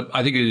 obviously, but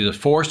I think it is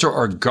Forrester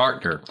or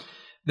Gartner,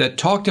 that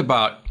talked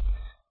about,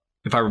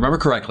 if I remember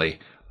correctly,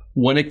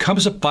 when it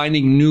comes to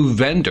finding new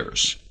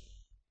vendors.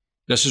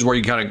 This is where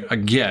you kind of,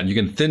 again, you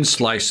can thin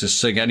slice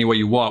this thing any way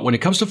you want. When it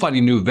comes to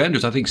finding new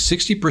vendors, I think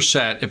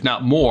 60%, if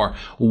not more,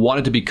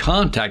 wanted to be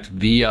contacted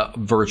via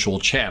virtual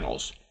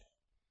channels.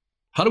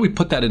 How do we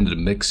put that into the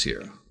mix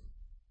here?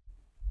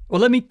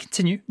 Well, let me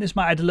continue. This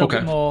might add a little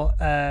bit more,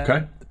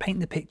 paint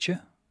the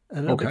picture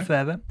a little bit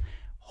further.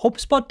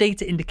 HubSpot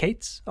data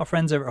indicates, our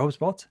friends over at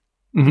HubSpot,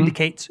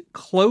 indicates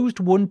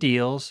closed-won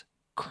deals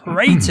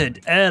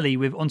created early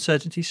with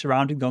uncertainty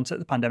surrounding the onset of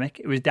the pandemic.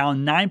 It was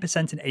down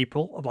 9% in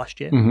April of last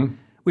year.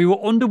 We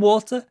were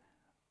underwater,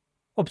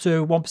 up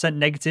to 1%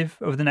 negative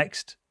over the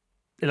next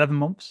 11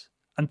 months.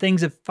 And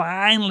things have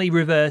finally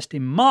reversed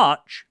in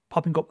March,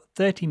 popping up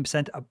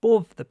 13%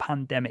 above the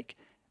pandemic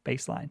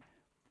baseline.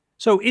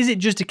 So is it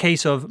just a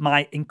case of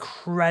my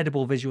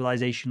incredible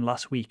visualization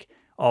last week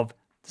of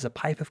there's a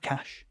pipe of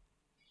cash?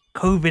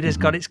 COVID has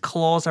got its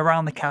claws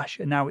around the cash,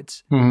 and now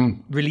it's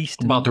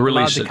released and allowed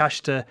the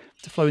cash to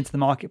flow into the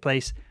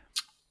marketplace.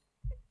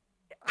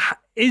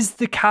 Is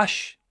the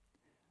cash,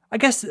 I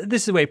guess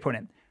this is the way of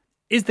putting it,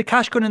 is the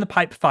cash going in the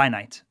pipe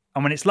finite?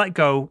 And when it's let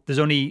go,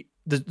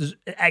 there's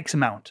X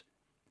amount.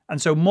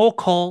 And so more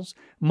calls,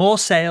 more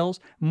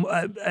sales,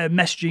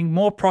 messaging,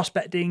 more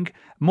prospecting,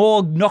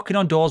 more knocking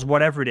on doors,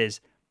 whatever it is,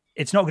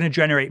 it's not going to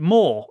generate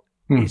more.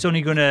 It's only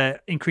going to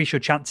increase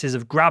your chances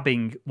of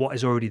grabbing what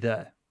is already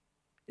there.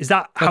 Is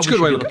that how we should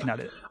be looking at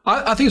it?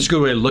 I think it's a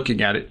good way of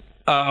looking at it.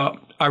 I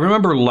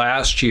remember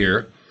last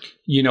year,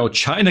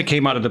 China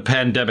came out of the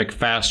pandemic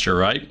faster,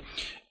 right?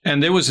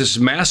 And there was this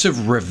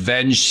massive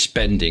revenge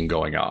spending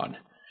going on.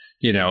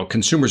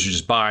 Consumers are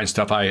just buying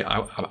stuff.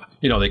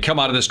 They come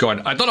out of this going,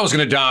 I thought I was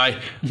going to die.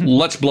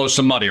 Let's blow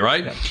some money,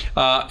 right?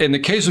 In the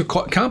case of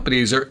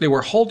companies, they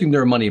were holding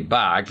their money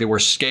back. They were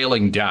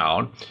scaling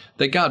down.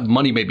 They got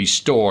money maybe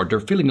stored. They're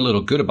feeling a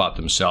little good about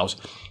themselves.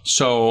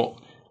 So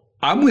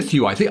I'm with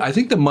you. I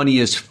think the money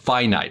is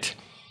finite.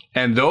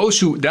 And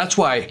that's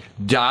why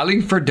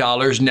dialing for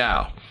dollars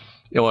now.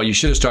 Well, you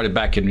should have started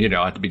back in,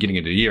 at the beginning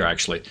of the year,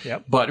 actually.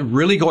 Yep. But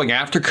really going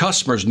after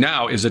customers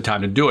now is the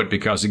time to do it,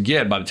 because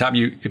again, by the time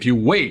if you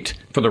wait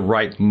for the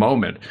right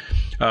moment,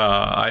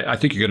 I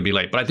think you're going to be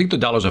late. But I think the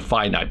dollars are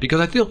finite,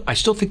 because I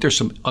still think there's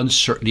some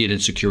uncertainty and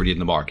insecurity in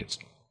the markets.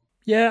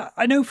 Yeah,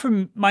 I know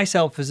from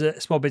myself as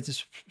a small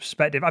business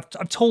perspective,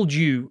 I've told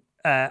you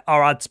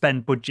our ad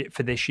spend budget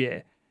for this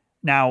year.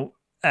 Now,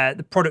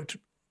 the product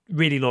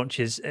really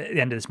launches at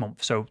the end of this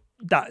month, so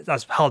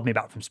that's held me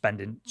back from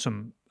spending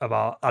some of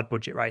our ad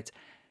budget, right?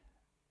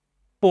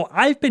 But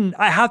I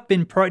have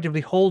been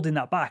proactively holding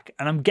that back,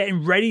 and I'm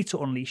getting ready to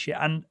unleash it.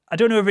 And I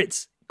don't know if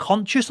it's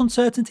conscious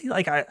uncertainty.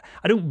 Like I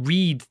don't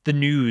read the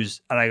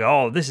news and I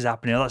go, oh, this is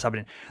happening, oh, that's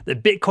happening. The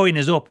Bitcoin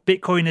is up,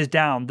 Bitcoin is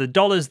down, the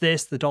dollar's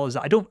this, the dollar's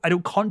that. I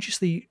don't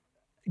consciously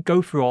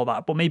go through all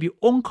that, but maybe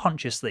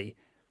unconsciously,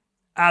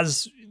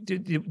 as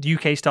the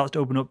UK starts to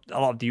open up,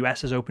 a lot of the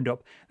US has opened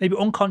up, maybe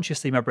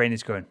unconsciously my brain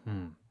is going,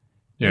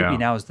 maybe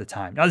now's the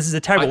time. Now, this is a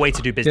terrible way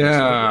to do business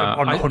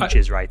on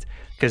hunches, right?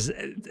 Because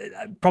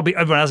probably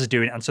everyone else is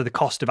doing it, and so the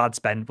cost of ad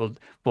spend will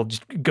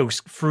just go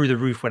through the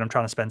roof when I'm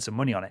trying to spend some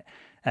money on it.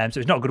 So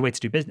it's not a good way to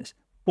do business.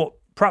 But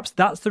perhaps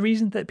that's the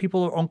reason that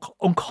people are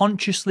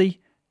unconsciously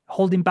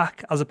holding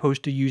back as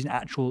opposed to using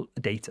actual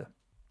data.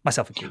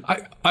 Myself included.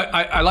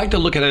 I like to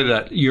look at it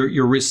that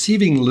you're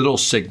receiving little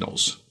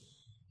signals,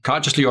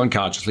 consciously or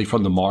unconsciously,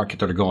 from the market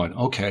that are going,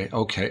 okay.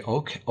 I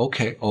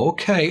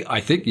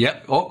think,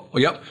 yep.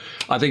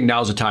 I think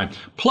now's the time.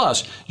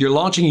 Plus, you're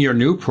launching your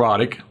new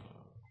product.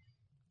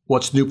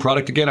 What's the new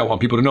product again? I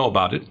want people to know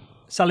about it.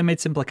 Selling Made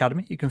Simple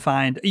Academy. You can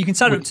sign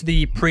up to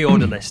the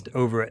pre-order list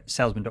over at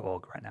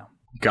salesman.org right now.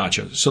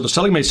 Gotcha. So the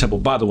Selling Made Simple,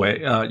 by the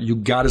way, you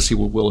got to see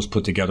what Will has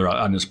put together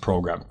on this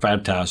program.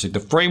 Fantastic. The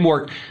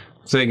framework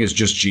thing is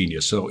just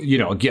genius. So,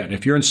 again,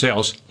 if you're in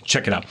sales,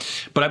 check it out.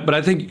 But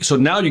I think, so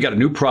now you got a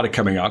new product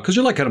coming out, because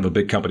you're like kind of a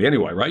big company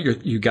anyway, right?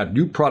 You got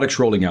new products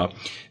rolling out.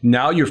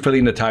 Now you're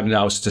feeling the time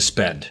now is to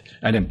spend.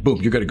 And then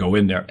boom, you're going to go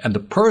in there. And the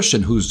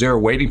person who's there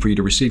waiting for you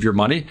to receive your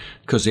money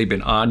because they've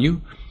been on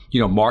you,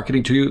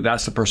 marketing to you,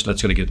 that's the person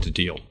that's going to get the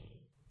deal.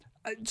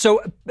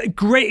 So a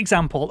great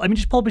example. Let me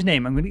just pull up his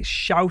name. I'm going to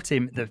shout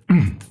him the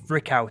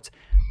frick out.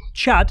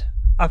 Chad.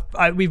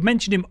 We've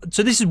mentioned him.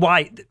 So this is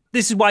why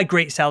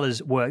great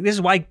sellers work. This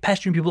is why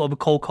pestering people over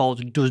cold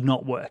calls does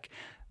not work.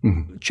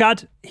 Mm-hmm.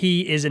 Chad,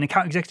 he is an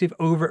account executive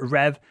over at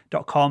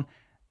rev.com.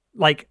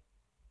 Like,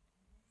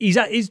 he's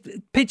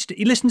pitched,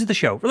 he listened to the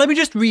show. Let me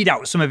just read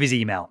out some of his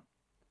email.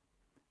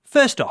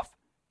 First off,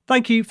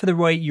 thank you for the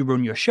way you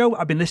run your show.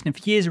 I've been listening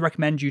for years and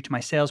recommend you to my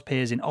sales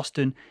peers in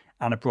Austin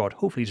and abroad.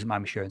 Hopefully he doesn't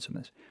mind me sharing some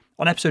of this.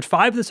 On episode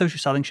 5 of the Social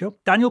Selling Show,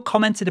 Daniel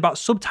commented about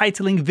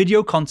subtitling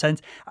video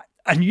content,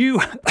 and you,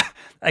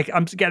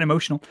 I'm getting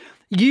emotional,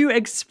 you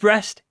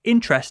expressed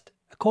interest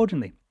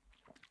accordingly.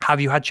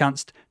 Have you had a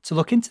chance to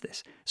look into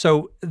this?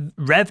 So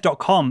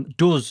rev.com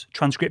does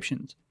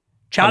transcriptions.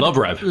 Chad, I love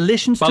Rev.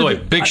 Listens By to the way,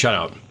 big shout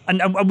out.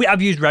 And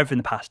I've used Rev in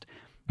the past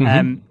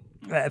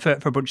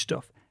for a bunch of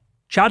stuff.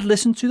 Chad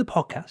listened to the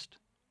podcast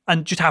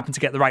and just happened to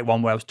get the right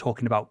one where I was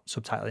talking about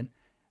subtitling.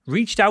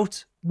 Reached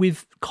out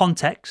with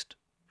context,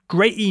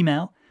 great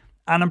email,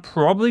 and I'm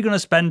probably going to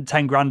spend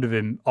 10 grand of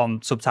him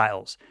on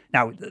subtitles.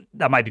 Now,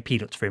 that might be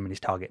peanuts for him and his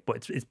target,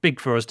 but it's big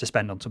for us to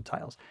spend on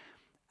subtitles.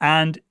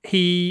 And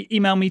he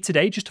emailed me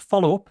today just to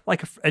follow up,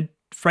 like a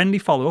friendly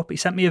follow-up. He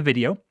sent me a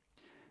video,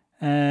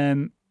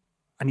 and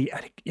he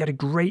had a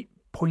great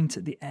point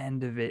at the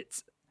end of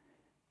it.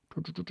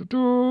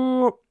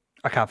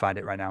 I can't find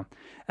it right now.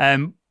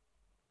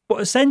 But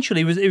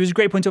essentially, it was a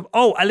great point of,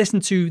 I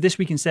listened to This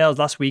Week in Sales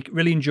last week,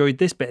 really enjoyed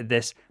this bit of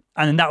this.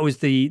 And then that was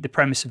the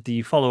premise of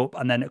the follow-up.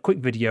 And then a quick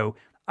video.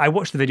 I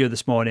watched the video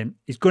this morning.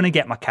 He's going to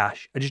get my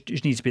cash. I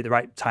just needs to be at the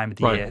right time of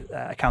the year,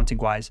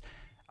 accounting-wise.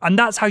 And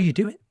that's how you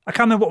do it. I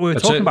can't remember what we were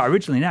talking about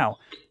originally now.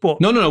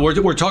 But No.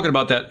 We're talking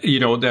about that,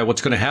 that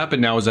what's going to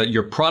happen now is that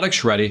your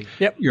product's ready.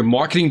 Yep. Your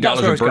marketing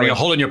dollars are burning a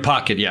hole in your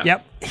pocket. Yeah.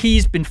 Yep.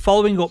 He's been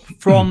following up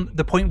from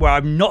the point where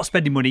I'm not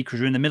spending money because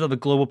we're in the middle of a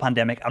global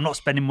pandemic. I'm not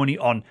spending money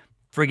on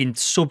friggin'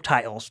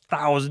 subtitles,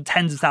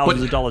 tens of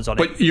thousands of dollars on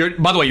it.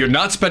 But by the way, you're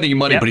not spending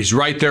money, but he's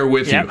right there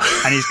with you.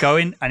 And he's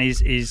going, and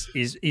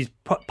he's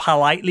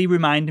politely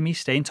reminding me,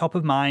 staying top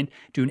of mind,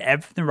 doing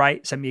everything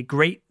right. Sent me a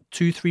great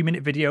 2-3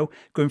 minute video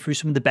going through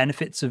some of the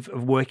benefits of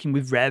working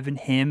with Rev and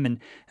him. And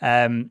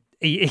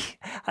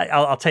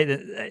I'll take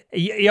that.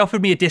 He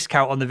offered me a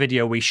discount on the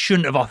video where he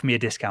shouldn't have offered me a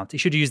discount. He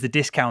should have used the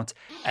discount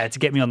to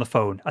get me on the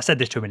phone. I said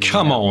this to him.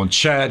 Come on,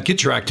 Chad,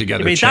 get your act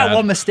together. He made Chad. That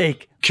one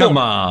mistake.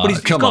 But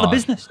he's got the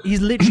business.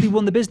 He's literally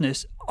won the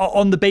business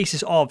on the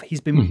basis of he's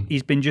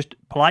been just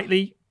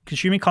politely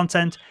consuming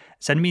content,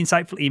 sending me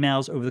insightful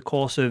emails over the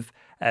course of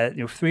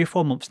 3 or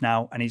 4 months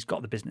now, and he's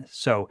got the business.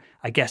 So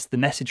I guess the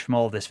message from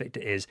all of this, Victor,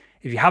 is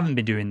if you haven't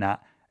been doing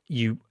that,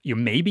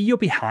 maybe you're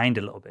behind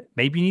a little bit.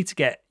 Maybe you need to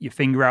get your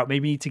finger out.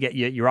 Maybe you need to get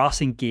your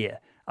arse in gear.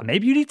 And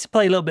maybe you need to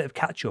play a little bit of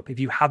catch up if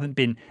you haven't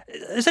been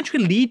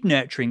essentially lead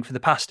nurturing for the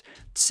past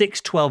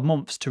 6-12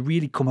 months to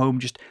really come home.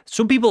 Just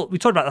some people, we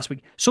talked about last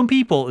week, some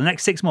people in the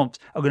next 6 months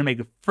are going to make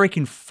a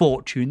freaking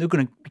fortune. They're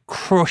going to be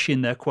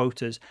crushing their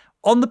quotas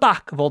on the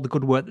back of all the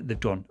good work that they've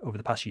done over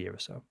the past year or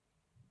so.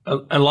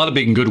 A lot of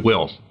being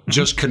goodwill,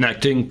 just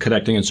connecting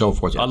and so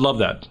forth. I love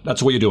that.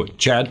 That's the way you do it.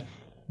 Chad,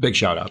 big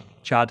shout out.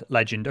 Chad,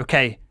 legend.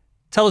 Okay.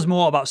 Tell us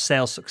more about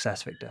sales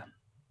success, Victor.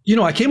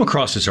 I came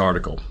across this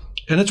article,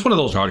 and it's one of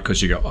those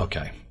articles you go,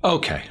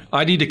 okay,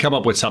 I need to come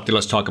up with something.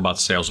 Let's talk about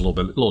sales a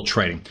little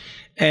training.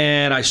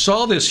 And I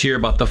saw this here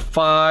about the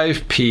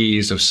 5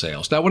 Ps of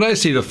sales. Now, when I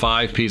see the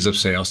 5 Ps of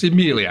sales,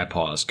 immediately I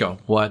pause, go,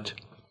 what?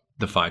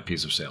 The 5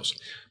 Ps of sales.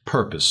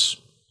 Purpose,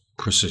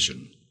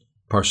 precision,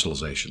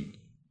 personalization,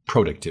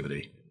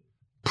 productivity,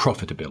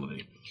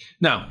 profitability.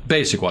 Now,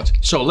 basic ones.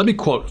 So let me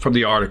quote from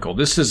the article.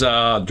 This is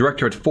a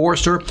director at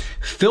Forrester.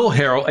 Phil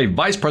Harrell, a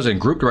vice president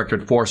group director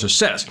at Forrester,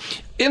 says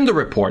in the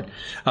report,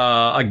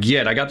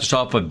 again, I got this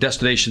off of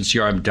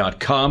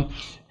destinationcrm.com,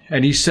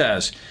 and he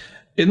says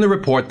in the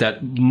report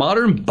that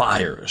modern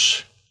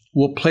buyers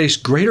will place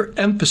greater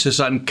emphasis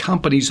on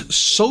companies'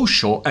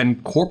 social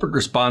and corporate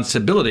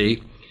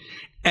responsibility,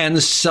 and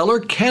the seller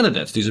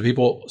candidates, these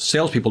are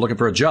salespeople looking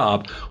for a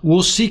job,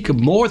 will seek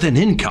more than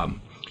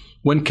income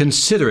when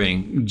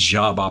considering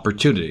job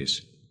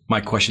opportunities. My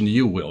question to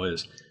you, Will,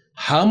 is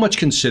how much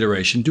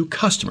consideration do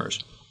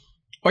customers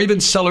or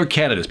even seller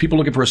candidates, people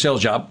looking for a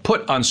sales job,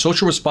 put on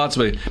social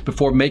responsibility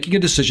before making a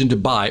decision to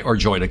buy or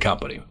join a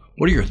company?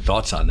 What are your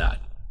thoughts on that?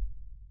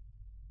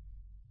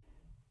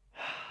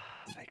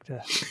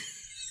 Victor.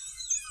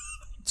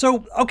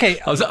 So, okay.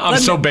 I'm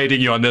so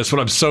baiting you on this one.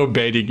 I'm so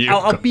baiting you.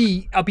 I'll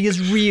be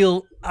as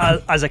real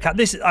as I can.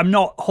 I'm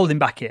not holding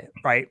back here,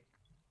 right?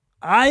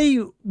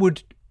 I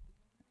would,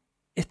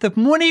 if the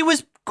money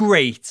was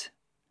great,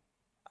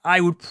 I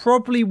would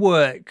probably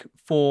work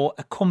for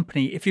a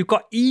company. If you've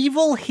got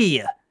evil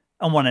here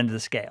on one end of the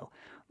scale,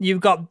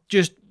 you've got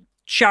just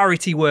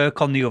charity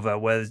work on the other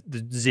where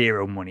there's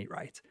zero money,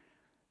 right?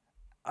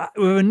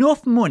 With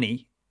enough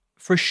money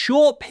for a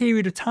short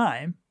period of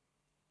time,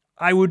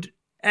 I would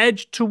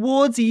edge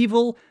towards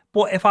evil.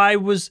 But if I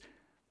would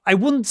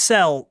not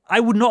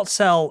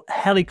sell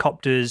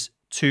helicopters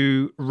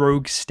to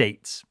rogue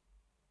states.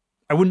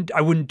 I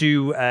wouldn't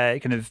do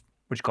kind of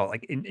what you call it,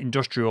 like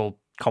industrial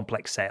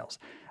complex sales.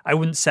 I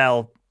wouldn't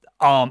sell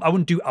I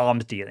wouldn't do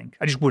arms dealing.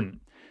 I just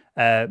wouldn't.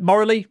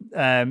 Morally,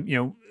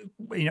 you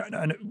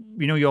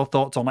know your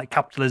thoughts on like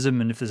capitalism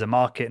and if there's a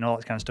market and all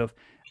that kind of stuff.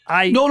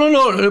 No.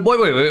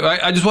 Wait.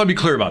 I just want to be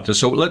clear about this.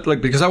 So,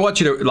 because I want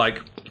you to like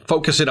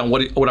focus in on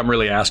what I'm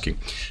really asking.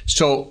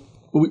 So,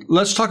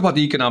 let's talk about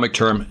the economic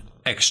term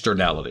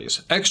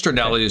externalities.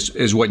 Externalities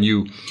is when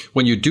you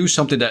do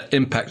something that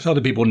impacts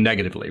other people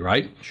negatively,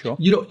 right? Sure.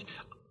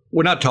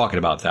 We're not talking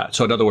about that.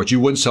 So in other words, you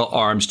wouldn't sell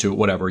arms to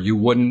whatever. You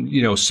wouldn't,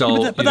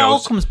 sell. But that all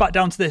comes back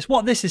down to this.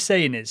 What this is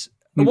saying is,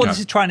 what this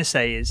is trying to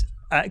say is,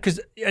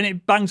 and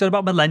it bangs on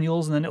about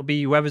millennials, and then it'll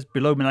be whoever's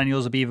below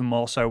millennials will be even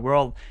more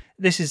so.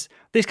 This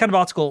kind of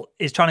article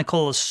is trying to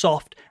call us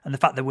soft, and the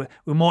fact that we're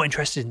more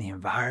interested in the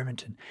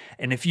environment,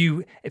 and if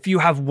you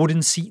have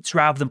wooden seats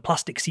rather than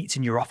plastic seats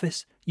in your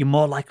office, you're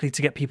more likely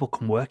to get people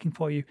come working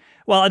for you.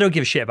 Well, I don't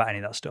give a shit about any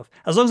of that stuff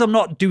as long as I'm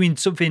not doing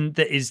something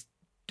that is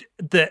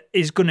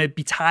going to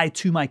be tied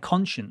to my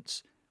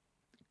conscience,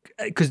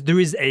 because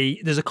there's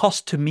a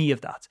cost to me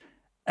of that.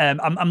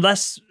 I'm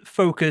less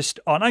focused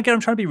on, again, I'm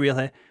trying to be real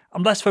here,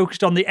 I'm less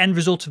focused on the end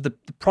result of the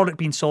product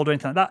being sold or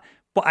anything like that,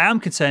 but I am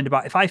concerned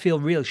about if I feel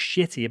real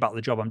shitty about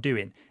the job I'm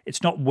doing,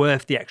 it's not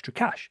worth the extra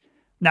cash.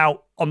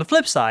 Now, on the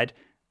flip side,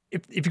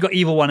 if you've got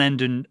evil one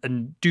end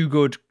and do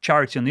good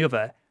charity on the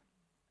other,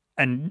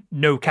 and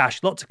no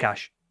cash, lots of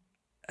cash,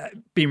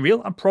 being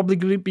real, I'm probably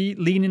going to be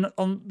leaning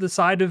on the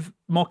side of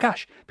more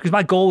cash, because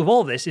my goal with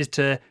all of this is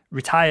to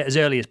retire as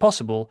early as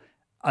possible,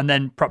 and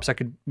then perhaps I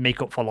could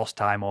make up for lost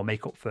time or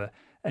make up for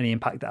any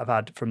impact that I've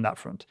had from that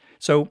front.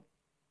 So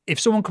if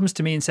someone comes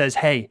to me and says,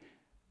 hey,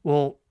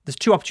 well, there's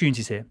two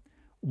opportunities here.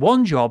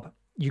 One job,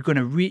 you're going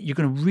to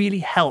really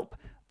help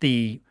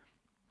the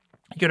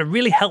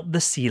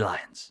sea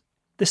lions.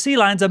 The sea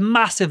lions are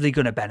massively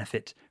going to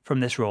benefit from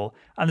this role.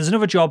 And there's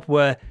another job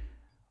where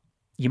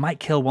you might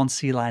kill one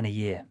sea lion a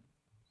year.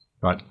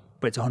 Right.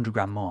 But it's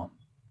 $100,000 more.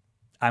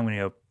 I'm going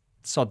to go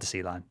sod the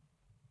sea lion.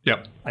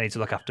 Yep. I need to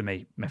look after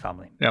my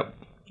family. Yep.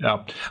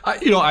 Yeah.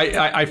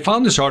 I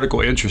found this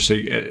article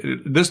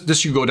interesting.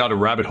 This you go down a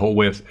rabbit hole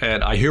with,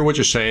 and I hear what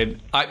you're saying.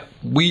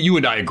 You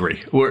and I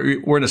agree.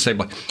 We're in the same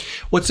place.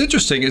 What's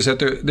interesting is that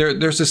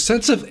there's a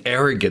sense of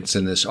arrogance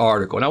in this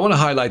article, and I want to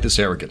highlight this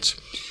arrogance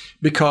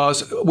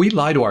because we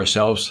lie to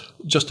ourselves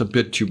just a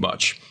bit too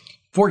much.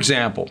 For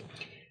example,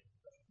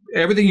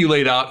 everything you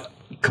laid out,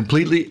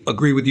 completely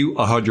agree with you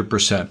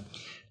 100%.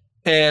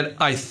 And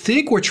I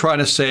think we're trying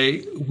to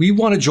say we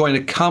want to join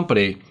a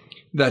company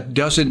that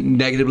doesn't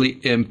negatively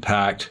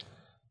impact,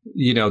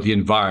 the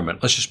environment.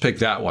 Let's just pick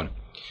that one.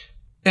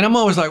 And I'm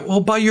always like, well,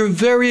 by your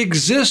very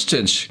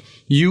existence,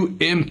 you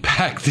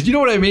impact. You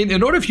know what I mean?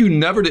 In order for you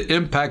never to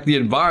impact the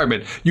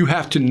environment, you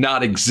have to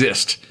not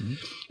exist. Mm-hmm.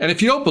 And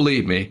if you don't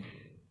believe me,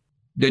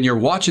 then you're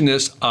watching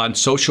this on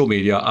social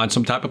media, on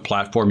some type of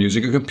platform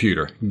using a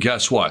computer.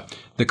 Guess what?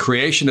 The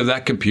creation of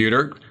that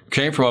computer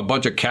came from a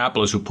bunch of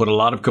capitalists who put a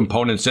lot of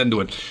components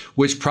into it,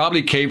 which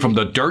probably came from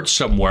the dirt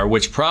somewhere,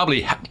 which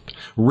probably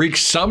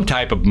wreaks some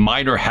type of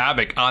minor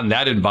havoc on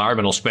that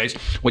environmental space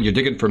when you're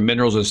digging for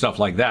minerals and stuff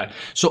like that.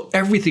 So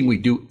everything we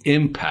do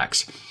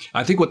impacts.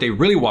 I think what they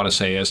really want to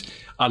say is,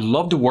 I'd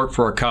love to work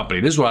for a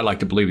company. This is what I like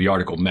to believe the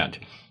article meant.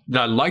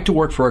 That I'd like to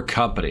work for a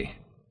company.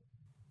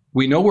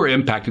 We know we're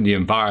impacting the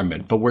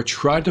environment, but we're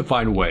trying to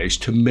find ways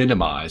to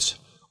minimize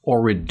or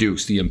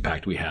reduce the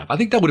impact we have. I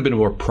think that would have been a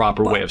more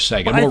proper way of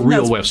saying it, a more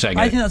real way of saying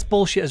it. I think that's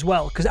bullshit as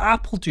well, because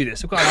Apple do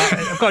this.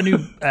 I've got a new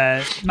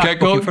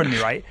MacBook in front of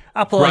me, right?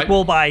 Apple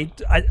will by,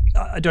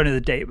 I don't know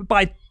the date, but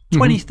by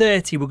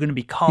 2030, we're going to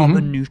be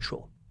carbon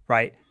neutral,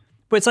 right?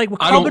 But it's like we're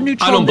carbon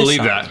neutral. I don't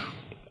believe that.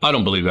 I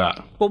don't believe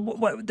that. Well,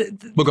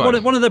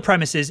 one of the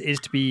premises is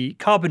to be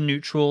carbon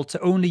neutral, to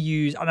only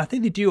use, and I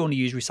think they do only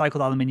use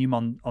recycled aluminium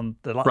on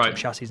the laptop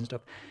chassis and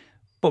stuff.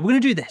 But we're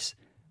going to do this.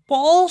 But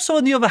also,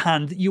 on the other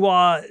hand, you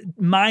are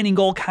mining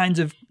all kinds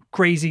of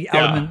crazy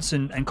elements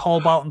and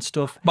cobalt and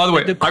stuff. By the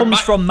way, that comes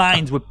from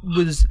mines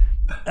was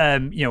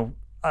I've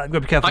got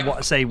to be careful what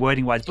I say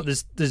wording wise, but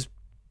there's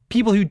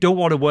people who don't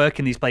want to work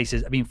in these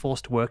places are being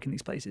forced to work in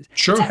these places.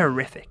 Sure. It's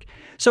horrific.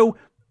 So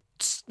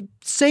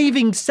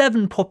saving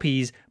 7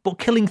 puppies but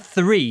killing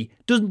 3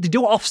 they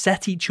don't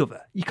offset each other.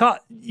 You can't.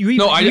 You're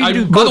either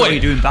doing good or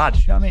you're doing bad.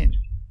 You know what I mean?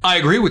 I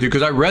agree with you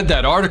because I read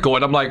that article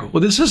and I'm like,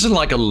 well, this isn't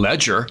like a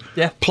ledger.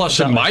 Yeah, plus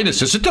and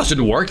minuses. It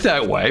doesn't work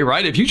that way,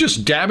 right? If you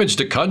just damage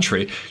the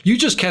country, you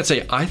just can't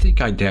say, I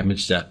think I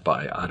damaged that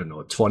by,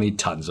 20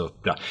 tons of.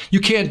 You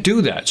can't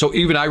do that. So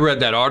even I read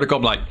that article,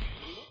 I'm like,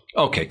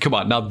 okay, come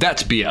on. Now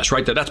that's BS,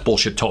 right? That's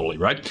bullshit totally,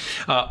 right?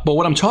 But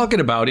what I'm talking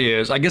about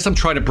is, I guess I'm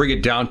trying to bring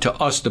it down to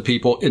us, the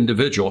people,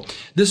 individual.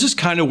 This is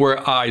kind of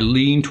where I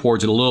lean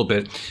towards it a little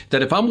bit,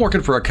 that if I'm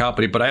working for a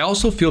company, but I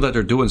also feel that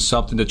they're doing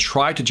something to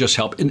try to just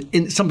help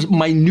in some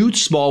minute,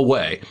 small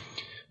way,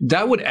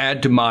 that would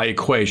add to my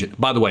equation.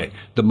 By the way,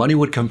 the money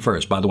would come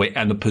first, by the way,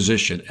 and the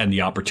position and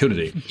the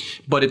opportunity.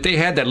 But if they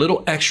had that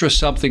little extra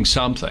something,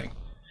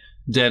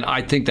 then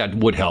I think that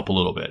would help a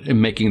little bit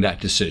in making that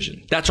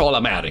decision. That's all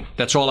I'm adding.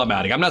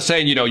 I'm not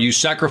saying, you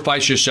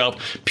sacrifice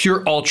yourself,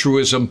 pure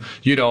altruism,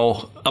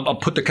 I'll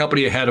put the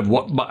company ahead of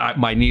what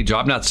my needs are.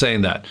 I'm not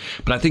saying that.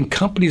 But I think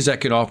companies that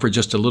can offer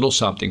just a little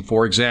something,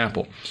 for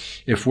example,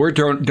 if we're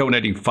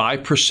donating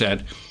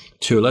 5%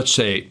 to, let's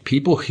say,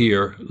 people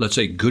here, let's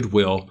say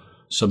Goodwill,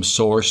 some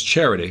source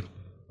charity,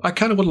 I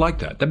kind of would like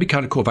that. That'd be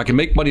kind of cool. If I can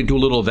make money and do a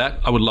little of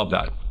that, I would love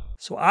that.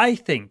 So I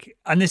think,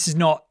 and this is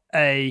not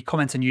a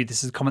comment on you,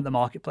 this is a comment on the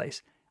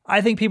marketplace.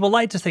 I think people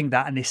like to think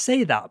that and they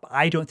say that, but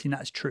I don't think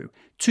that's true.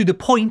 To the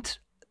point,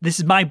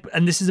 this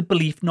is a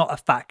belief, not a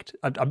fact.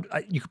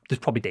 There's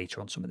probably data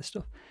on some of this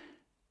stuff.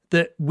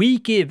 That we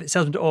give at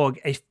Salesman.org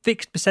a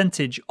fixed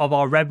percentage of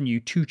our revenue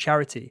to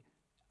charity,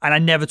 and I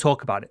never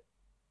talk about it.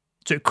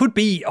 So it could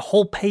be a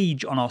whole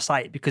page on our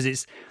site because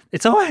it's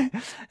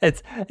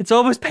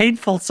almost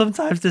painful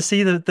sometimes to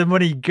see the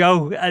money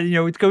go. And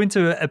it's going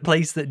to a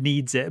place that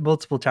needs it.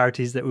 Multiple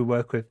charities that we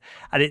work with,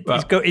 and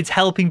it's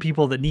helping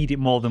people that need it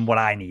more than what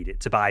I need it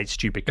to buy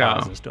stupid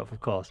cars and stuff.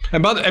 Of course.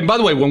 And by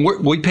the way, when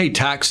we pay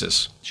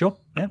taxes, sure,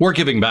 yeah, we're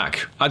giving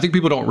back. I think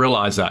people don't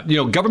realize that.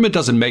 Government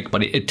doesn't make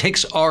money; it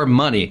takes our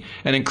money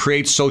and then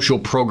creates social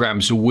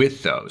programs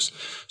with those.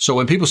 So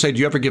when people say, "Do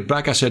you ever give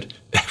back?" I said,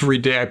 "Every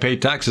day I pay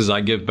taxes,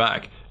 I give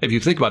back." If you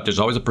think about it, there's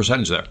always a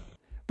percentage there.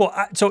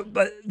 But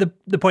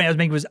the point I was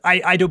making was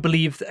I don't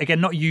believe,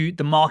 again, not you,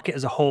 the market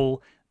as a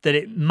whole, that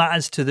it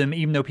matters to them,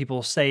 even though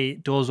people say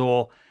it does,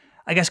 or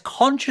I guess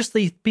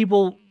consciously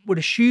people would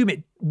assume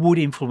it would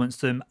influence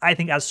them. I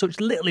think it has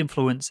such little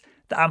influence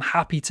that I'm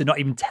happy to not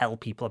even tell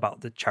people about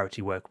the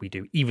charity work we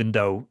do, even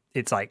though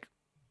it's like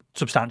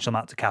substantial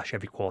amounts of cash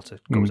every quarter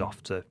goes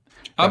off to.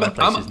 I'm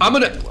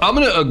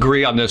gonna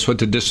agree on this one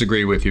to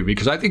disagree with you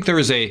because I think there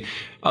is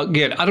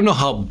again, I don't know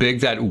how big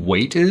that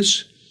weight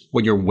is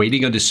when you're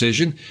weighting a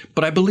decision,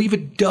 but I believe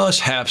it does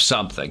have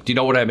something. Do you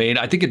know what I mean?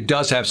 I think it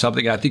does have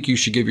something. I think you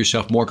should give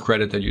yourself more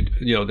credit than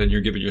than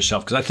you're giving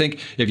yourself. Because I think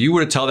if you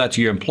were to tell that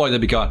to your employee, they'd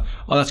be going,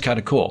 "Oh, that's kind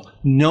of cool."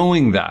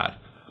 Knowing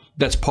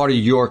that's part of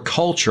your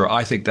culture,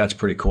 I think that's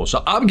pretty cool.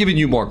 So I'm giving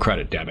you more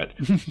credit, damn it.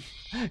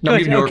 No,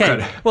 give me more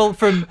credit. Well,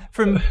 from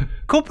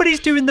companies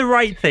doing the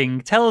right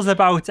thing, tell us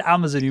about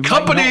Amazon who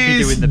companies might not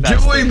be doing the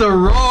best doing the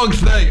wrong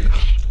thing.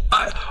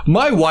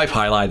 My wife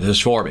highlighted this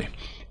for me.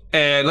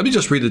 And let me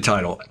just read the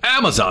title.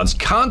 Amazon's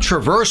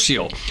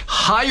controversial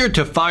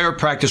hire-to-fire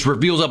practice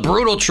reveals a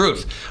brutal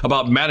truth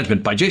about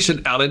management by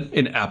Jason Allen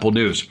in Apple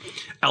News.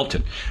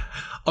 Alton.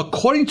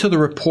 According to the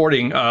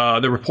reporting,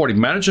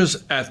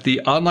 managers at the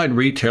online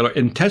retailer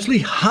intentionally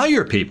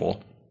hire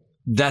people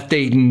that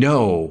they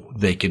know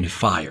they can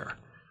fire.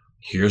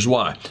 Here's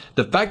why.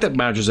 The fact that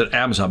managers at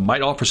Amazon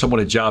might offer someone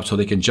a job so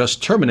they can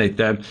just terminate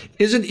them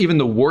isn't even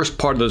the worst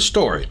part of the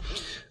story.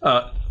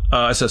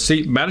 It says,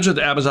 see, managers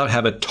at Amazon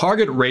have a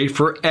target rate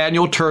for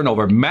annual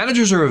turnover.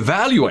 Managers are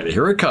evaluated,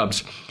 here it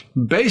comes,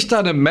 based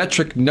on a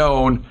metric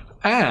known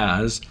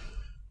as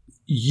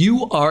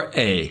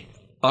URA,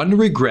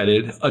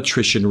 unregretted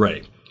attrition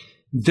rate.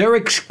 They're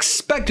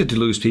expected to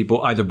lose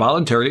people either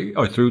voluntarily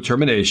or through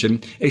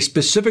termination, a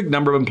specific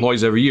number of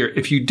employees every year.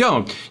 If you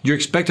don't, you're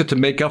expected to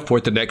make up for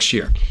it the next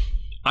year.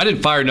 I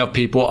didn't fire enough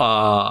people.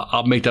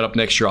 I'll make that up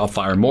next year. I'll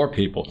fire more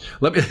people.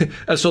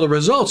 And so the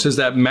results is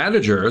that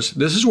managers,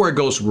 this is where it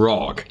goes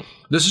wrong.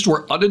 This is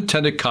where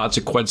unintended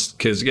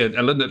consequences,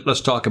 and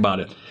let's talk about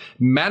it.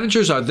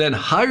 Managers are then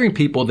hiring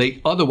people they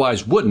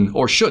otherwise wouldn't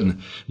or shouldn't,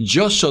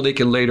 just so they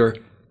can later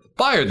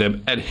fire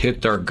them and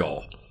hit their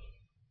goal.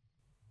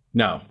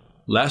 Now,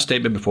 last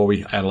statement before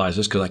we analyze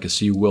this, because I can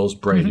see Will's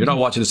brain. You're not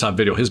watching this on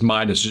video. His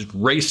mind is just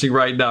racing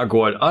right now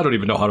going, I don't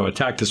even know how to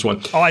attack this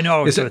one. Oh, I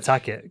know how to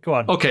attack it. Go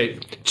on. Okay.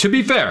 To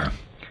be fair,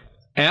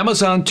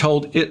 Amazon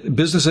told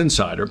Business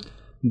Insider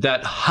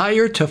that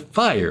hire to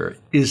fire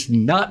is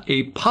not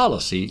a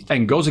policy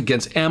and goes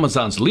against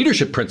Amazon's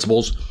leadership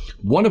principles,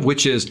 one of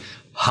which is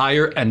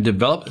hire and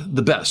develop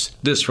the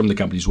best. This from the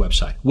company's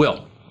website.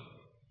 Will,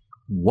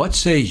 what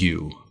say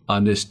you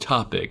on this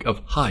topic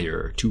of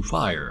hire to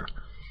fire.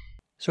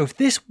 So if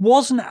this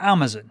wasn't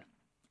Amazon,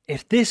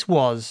 if this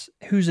was,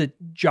 who's a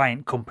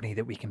giant company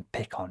that we can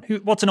pick on?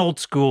 What's an old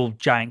school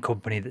giant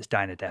company that's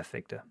dying a death,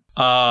 Victor?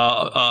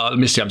 Let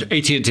me see.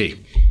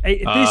 AT&T. If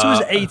this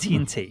was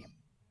AT&T,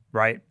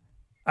 right?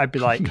 I'd be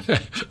like...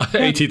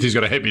 AT&T's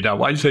going to hit me now.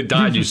 Why did you say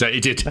die and you say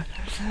AT&T?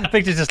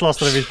 Victor just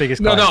lost one of his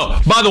biggest clients. No.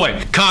 By the way,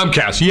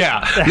 Comcast.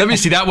 Yeah. Let me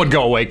see that one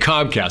go away.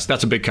 Comcast.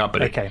 That's a big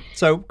company. Okay.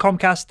 So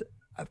Comcast,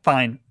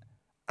 fine.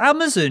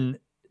 Amazon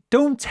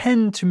don't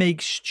tend to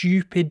make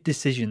stupid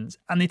decisions,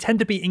 and they tend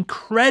to be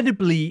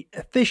incredibly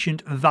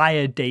efficient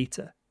via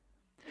data.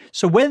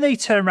 So when they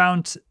turn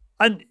around,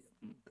 and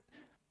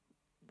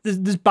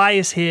there's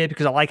bias here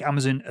because I like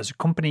Amazon as a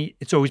company.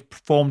 It's always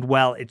performed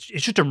well. It's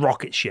just a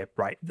rocket ship,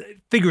 right?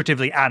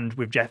 Figuratively and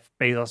with Jeff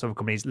Bezos other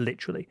companies,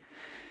 literally.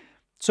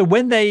 So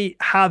when they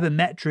have a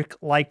metric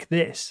like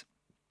this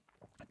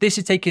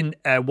is taking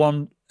a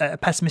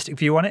pessimistic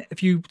view on it.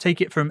 If you take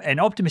it from an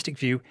optimistic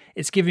view,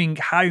 it's giving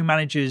hiring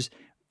managers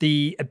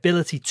the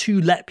ability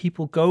to let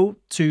people go,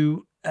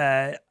 to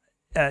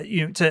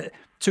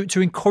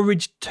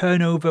encourage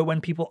turnover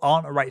when people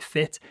aren't a right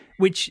fit,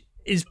 which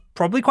is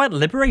probably quite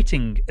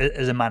liberating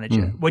as a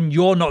manager when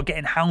you're not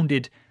getting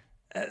hounded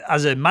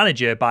as a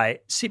manager by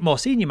more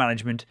senior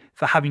management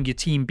for having your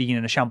team being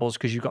in a shambles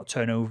because you've got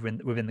turnover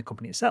within the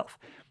company itself.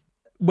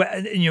 Where,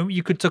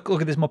 you could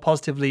look at this more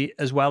positively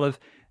as well of,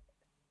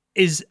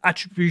 is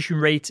attribution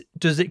rate,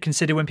 does it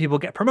consider when people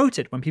get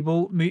promoted, when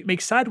people make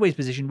sideways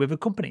position with a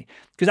company?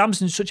 Because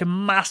Amazon's such a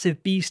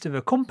massive beast of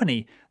a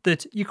company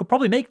that you could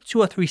probably make 2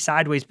 or 3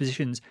 sideways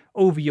positions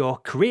over your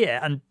career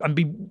and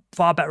be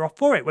far better off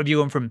for it, whether you're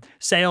going from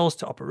sales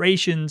to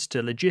operations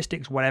to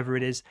logistics, whatever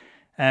it is.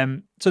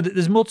 So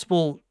there's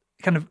multiple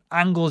kind of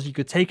angles you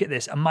could take at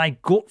this. And my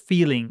gut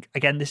feeling,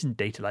 again, this isn't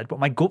data-led, but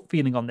my gut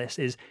feeling on this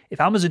is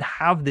if Amazon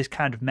have this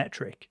kind of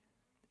metric,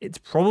 it's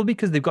probably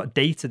because they've got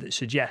data that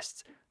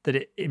suggests that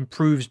it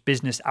improves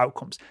business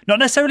outcomes. Not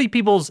necessarily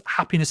people's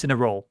happiness in a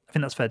role. I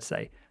think that's fair to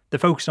say. They're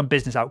focused on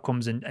business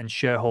outcomes and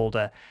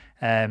shareholder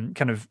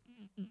kind of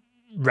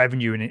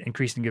revenue and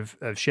increasing of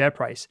share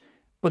price.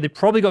 But they've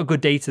probably got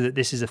good data that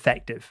this is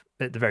effective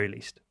at the very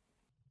least.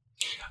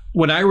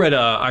 When I read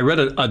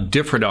a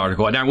different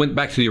article, and I went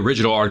back to the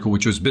original article,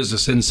 which was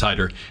Business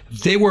Insider,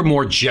 they were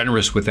more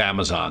generous with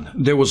Amazon.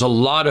 There was a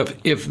lot of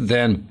if,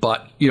 then,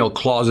 but,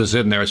 clauses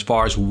in there as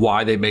far as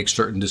why they make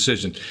certain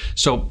decisions.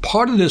 So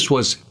part of this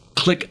was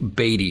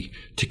clickbaity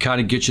to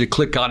kind of get you to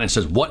click on it and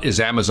says, what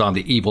is Amazon,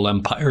 the evil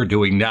empire,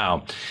 doing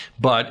now?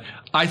 But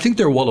I think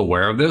they're well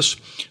aware of this.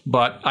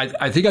 But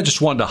I think I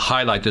just wanted to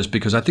highlight this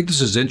because I think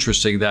this is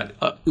interesting that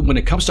when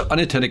it comes to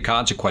unintended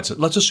consequences,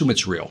 let's assume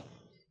it's real.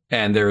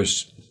 And they're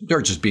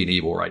just being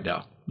evil right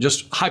now,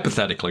 just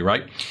hypothetically,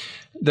 right?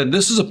 Then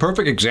this is a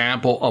perfect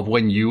example of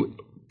when you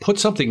put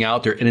something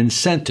out there, an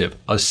incentive,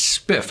 a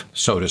spiff,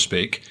 so to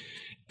speak,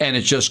 and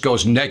it just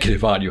goes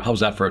negative on you.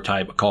 How's that for a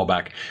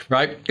callback,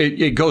 right?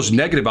 It goes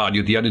negative on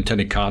you, the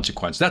unintended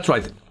consequence. That's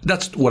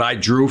what I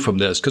drew from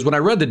this, because when I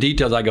read the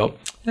details, I go,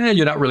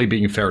 you're not really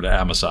being fair to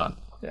Amazon.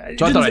 So I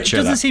thought I'd share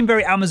that. It doesn't seem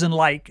very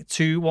Amazon-like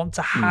to want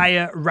to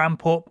hire,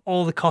 ramp up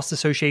all the costs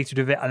associated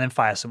with it, and then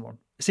fire someone.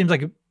 It seems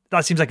like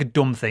that seems like a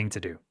dumb thing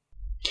to do.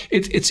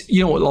 It's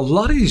a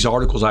lot of these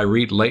articles I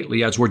read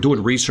lately as we're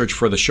doing research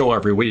for the show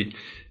every week,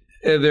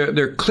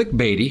 they're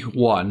clickbaity,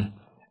 one,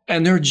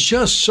 and they're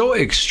just so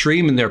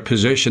extreme in their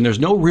position. There's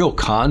no real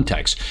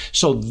context.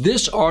 So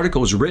this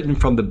article is written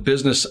from the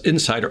Business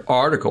Insider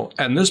article,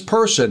 and this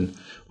person,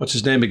 what's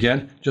his name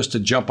again? Just to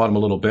jump on him a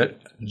little bit,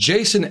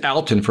 Jason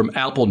Alton from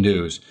Apple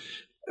News,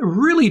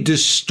 really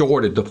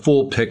distorted the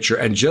full picture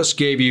and just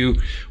gave you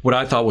what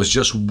I thought was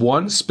just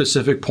one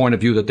specific point of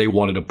view that they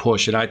wanted to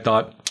push. And I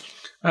thought,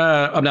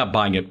 I'm not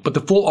buying it. But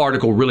the full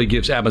article really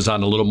gives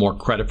Amazon a little more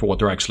credit for what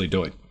they're actually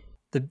doing.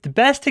 The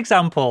best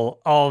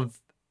example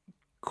of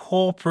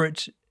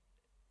corporate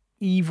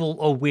evil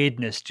or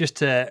weirdness, just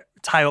to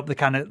tie up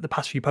the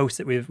past few posts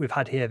that we've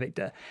had here,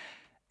 Victor,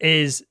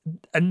 is,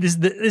 and this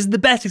is the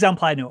best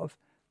example I know of,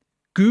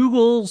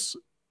 Google's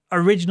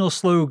original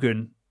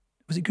slogan,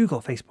 was it Google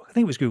or Facebook? I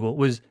think it was Google,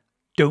 was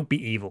 "Don't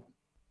be evil."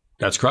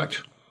 That's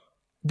correct.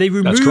 They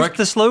removed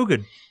the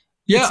slogan.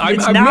 Yeah, I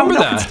remember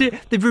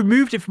that. They've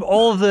removed it from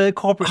all of the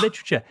corporate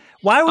literature.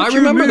 Why would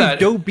you remove that?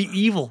 "Don't be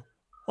evil"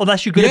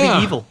 unless you're going to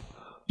be evil?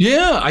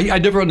 Yeah, I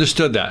never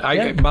understood that.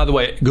 By the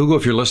way, Google,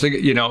 if you're listening,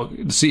 the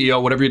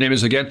CEO, whatever your name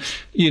is again,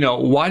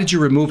 why did you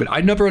remove it? I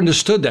never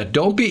understood that.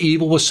 "Don't be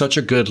evil" was such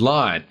a good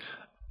line.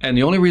 And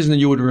the only reason that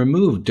you would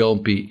remove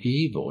 "Don't be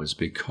evil" is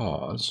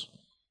because...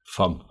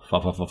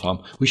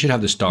 We should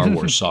have the Star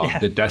Wars song,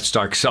 the Death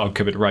Star song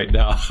coming right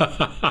now.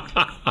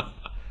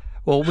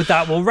 Well, with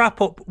that, we'll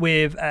wrap up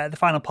with the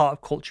final part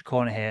of Culture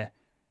Corner here.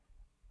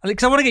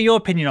 Because I want to get your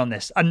opinion on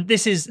this. And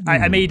this is,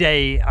 I made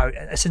a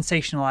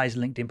sensationalized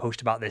LinkedIn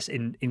post about this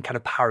in kind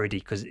of parody,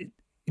 because it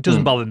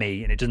doesn't bother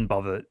me and it doesn't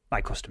bother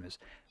my customers.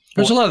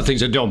 There's a lot of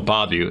things that don't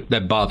bother you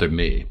that bother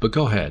me, but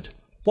go ahead.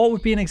 What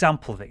would be an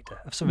example, Victor,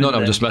 of something? No,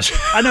 I'm just messing.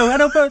 I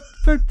know, but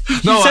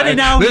you said it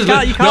now.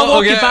 You can't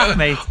walk it back,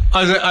 mate.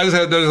 I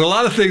said there's a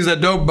lot of things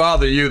that don't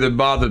bother you that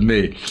bothered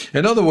me.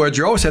 In other words,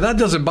 you're always saying that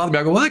doesn't bother me.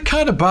 I go, well, that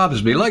kind of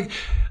bothers me. Like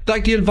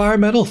the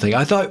environmental thing.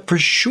 I thought for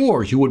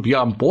sure you would be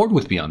on board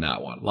with me on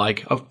that one.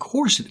 Like, of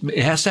course,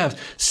 it has to have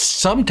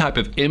some type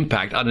of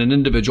impact on an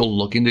individual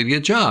looking to get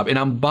a job. And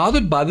I'm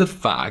bothered by the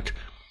fact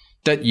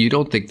that you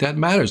don't think that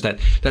matters. That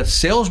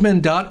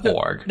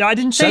salesman.org. No, I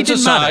didn't say it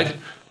didn't matter.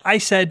 I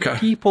said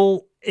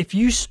people, if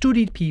you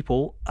studied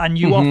people and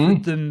you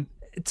offered them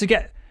to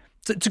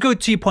go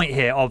to your point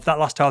here of that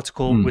last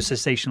article was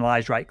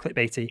sensationalized, right?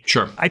 Clickbaity.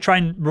 Sure. I try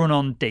and run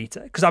on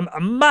data because I'm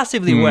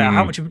massively aware of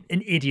how much of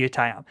an idiot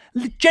I am.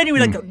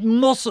 Genuinely like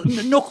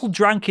knuckle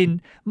dragging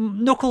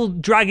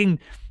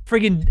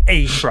friggin'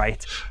 ape,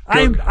 right?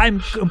 I'm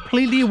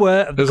completely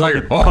aware of the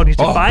cognitive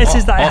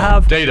biases that I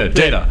have. Data.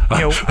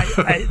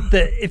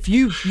 That if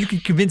you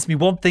could convince me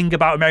one thing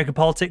about American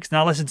politics, and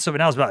I'll listen to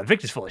something else about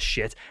Victor's full of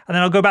shit, and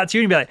then I'll go back to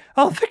you and be like,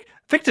 oh,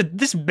 Victor,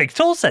 this makes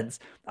total sense.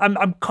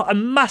 I'm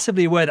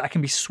massively aware that I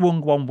can be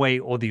swung one way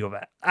or the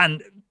other,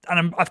 and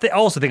I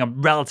also think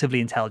I'm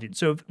relatively intelligent.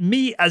 So if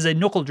me as a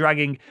knuckle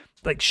dragging,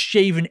 like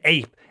shaven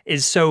ape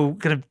is so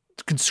kind of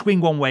can swing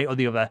one way or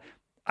the other,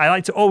 I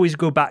like to always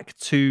go back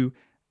to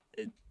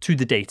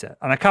the data.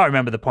 And I can't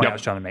remember the point I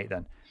was trying to make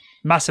then.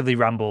 Massively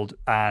rambled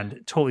and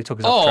totally took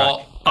us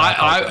off track.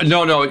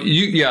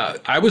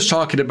 I was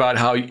talking about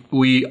how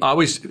we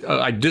always,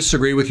 I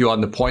disagree with you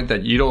on the point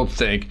that you don't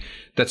think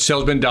that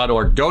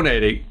salesman.org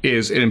donating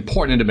is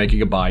important into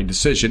making a buying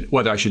decision,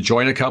 whether I should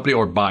join a company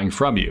or buying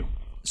from you.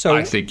 So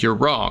I think you're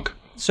wrong.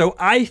 So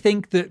I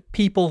think that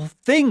people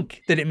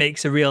think that it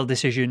makes a real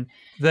decision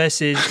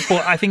versus,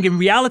 but I think in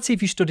reality,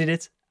 if you studied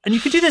it, and you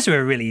could do this with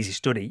a really easy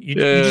study. You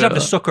just have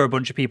to sucker a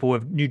bunch of people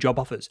with new job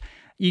offers.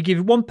 You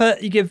give one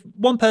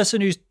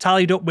person who's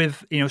tallied up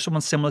with someone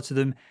similar to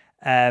them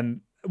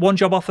one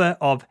job offer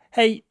of,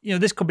 hey,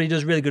 this company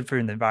does really good for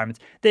the environment.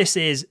 This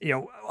is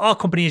our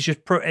company is just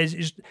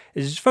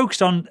is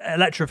focused on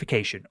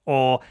electrification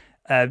or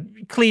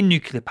clean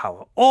nuclear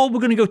power, or we're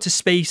going to go to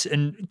space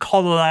and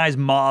colonize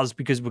Mars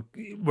because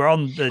we're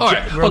on the. All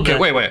right.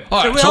 Wait.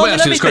 All right. So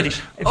let me finish.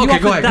 Okay,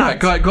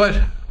 go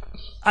ahead.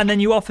 And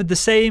then you offered the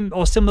same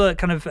or similar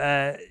kind of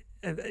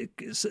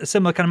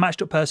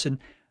matched up person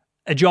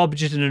a job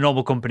just in a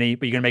normal company,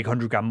 but you're going to make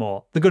 100 grand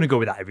more. They're going to go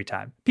with that every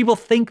time. People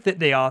think that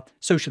they are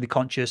socially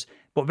conscious,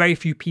 but very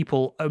few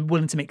people are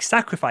willing to make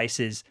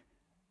sacrifices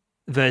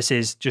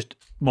versus just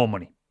more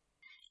money.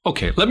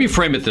 Okay, let me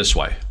frame it this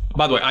way.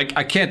 By the way,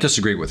 I can't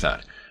disagree with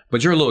that,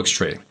 but you're a little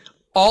extreme.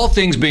 All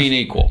things being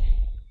equal.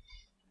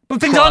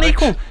 But things aren't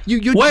equal. You're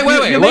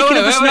making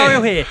up a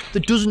scenario here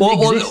that doesn't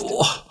exist.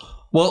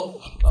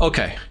 Well,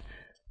 okay.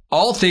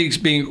 All things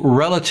being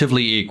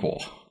relatively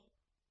equal.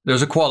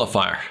 There's a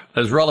qualifier.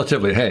 There's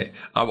relatively. Hey,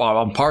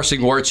 I'm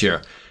parsing words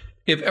here.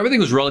 If everything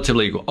was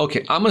relatively equal,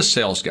 okay, I'm a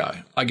sales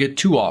guy. I get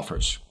 2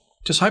 offers,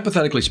 just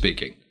hypothetically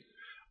speaking.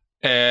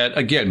 And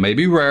again,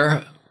 maybe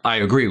rare. I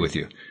agree with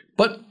you.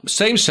 But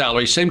same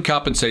salary, same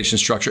compensation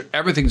structure.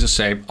 Everything's the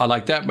same. I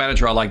like that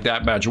manager. I like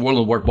that manager. Willing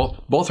to work.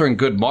 Both are in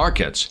good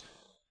markets,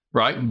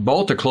 right?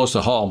 Both are close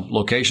to home.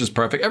 Location's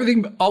perfect.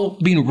 Everything all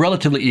being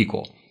relatively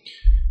equal.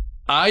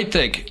 I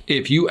think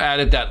if you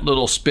added that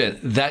little spin,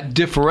 that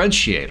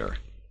differentiator,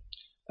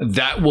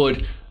 that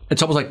would,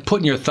 it's almost like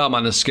putting your thumb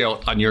on the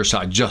scale on your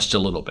side just a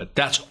little bit.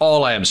 That's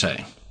all I am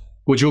saying.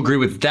 Would you agree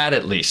with that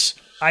at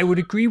least? I would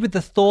agree with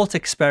the thought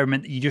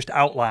experiment that you just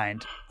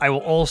outlined. I will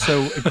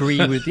also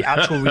agree with the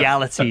actual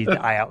reality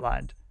that I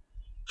outlined.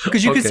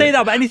 Because you could say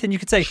that about anything. You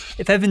could say,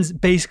 if everything's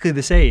basically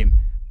the same,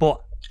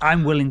 but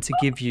I'm willing to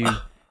give you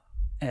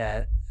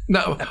a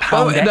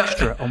pound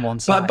extra on one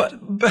side. By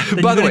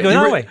the way, go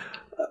that way.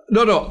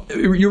 No.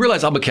 You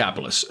realize I'm a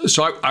capitalist,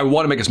 so I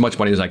want to make as much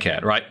money as I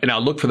can, right? And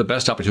I'll look for the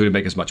best opportunity to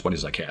make as much money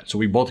as I can. So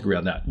we both agree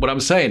on that. What I'm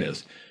saying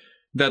is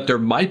that there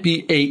might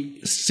be a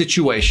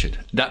situation,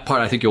 that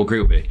part I think you'll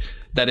agree with me,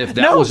 that if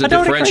that was a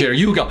differentiator,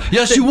 you would go,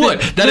 yes, you would.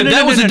 That if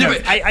that was a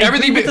different,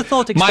 everything. With the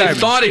thought experiment. My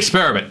thought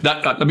experiment.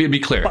 Let me be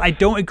clear. But I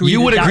don't agree.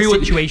 You would agree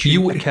with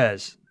situation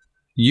occurs.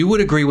 You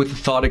would agree with the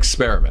thought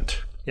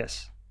experiment.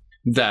 Yes.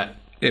 That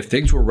if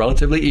things were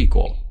relatively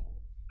equal,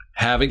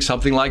 having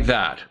something like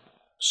that,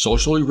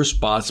 socially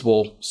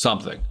responsible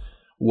something,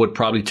 would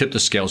probably tip the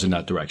scales in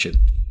that direction.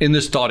 In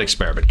this thought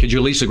experiment, could you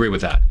at least agree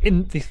with that?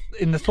 In the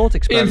thought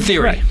experiment. In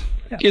theory. Correct.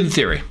 Yeah. In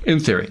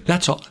theory.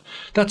 That's all.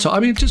 I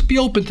mean, just be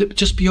open to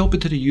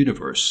the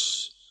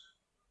universe.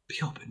 Be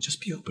open.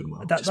 Just be open.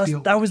 Will.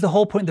 That was the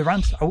whole point of the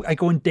rant. I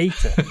go on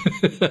data.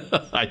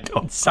 I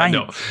know. Science. I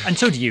know. And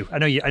so do you. I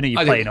know you're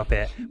playing up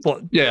here.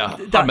 But yeah,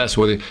 I'm messing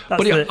with you.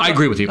 But yeah, I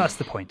agree with you. That's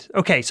the point.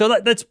 Okay, so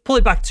let's pull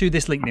it back to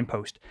this LinkedIn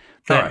post.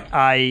 All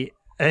right.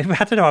 I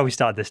don't know how we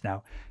started this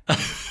now.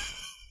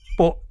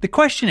 But the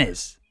question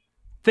is,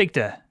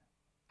 Victor.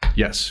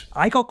 Yes.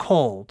 I got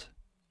called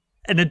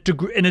in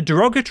a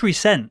derogatory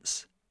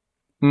sense,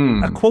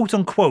 a quote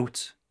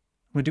unquote,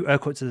 I'm going to do air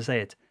quotes as I say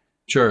it.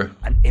 Sure.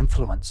 An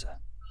influencer.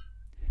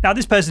 Now,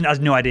 this person has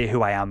no idea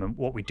who I am and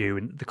what we do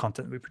and the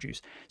content that we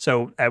produce.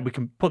 So we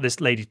can put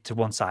this lady to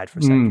one side for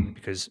a second,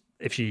 because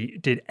if she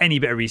did any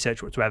bit of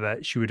research whatsoever,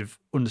 she would have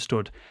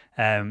understood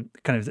kind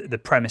of the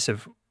premise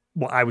of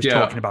what I was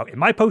talking about in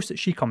my post that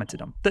she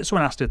commented on, that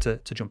someone asked her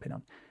to jump in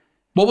on.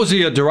 What was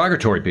the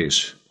derogatory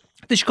piece?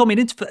 That she called me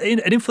an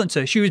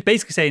influencer. She was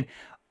basically saying,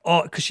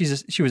 because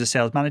she was a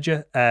sales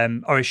manager, or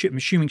I'm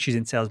assuming she's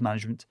in sales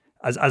management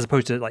as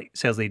opposed to like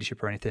sales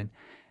leadership or anything.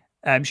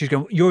 She was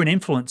going, you're an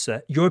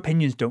influencer. Your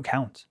opinions don't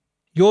count.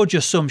 You're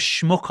just some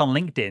schmuck on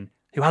LinkedIn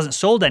who hasn't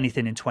sold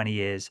anything in 20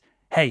 years.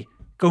 Hey,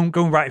 go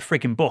and write a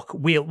frigging book.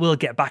 We'll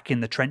get back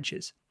in the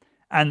trenches.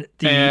 And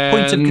the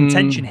point of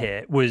contention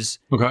here was,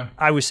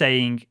 I was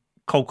saying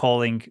cold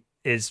calling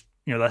is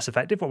less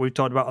effective. What we've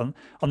talked about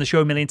on the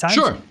show a million times.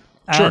 Sure.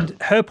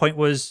 And her point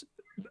was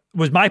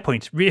my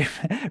point,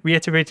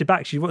 reiterated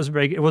back. It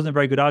wasn't a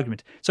very good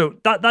argument. So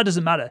that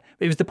doesn't matter.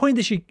 It was the point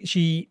that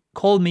she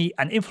called me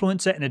an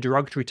influencer in a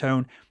derogatory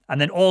tone, and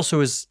then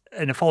also as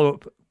in a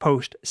follow-up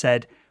post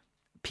said,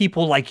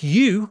 people like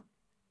you,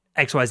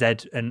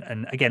 XYZ,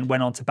 and again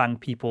went on to bang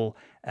people,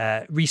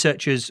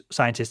 researchers,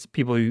 scientists,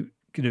 people who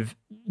kind of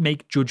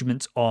make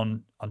judgments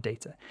on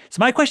data. So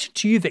my question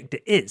to you, Victor,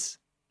 is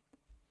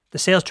the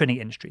sales training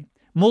industry,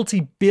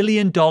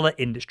 multi-billion-dollar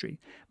industry.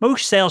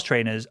 Most sales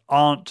trainers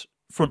aren't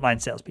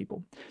frontline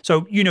salespeople.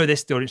 So the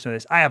audience know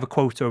this. I have a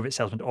quote over at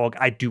salesman.org.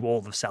 I do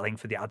all the selling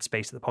for the ad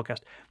space of the podcast.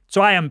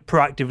 So I am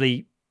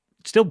proactively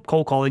still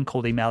cold calling,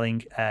 cold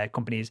emailing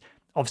companies.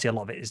 Obviously, a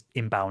lot of it is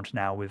inbound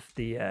now with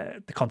the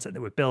content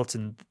that we've built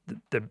and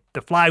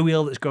the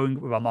flywheel that's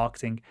going with our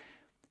marketing.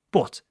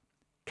 But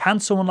can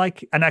someone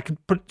and I can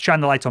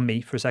shine the light on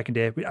me for a second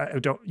here.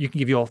 You can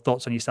give your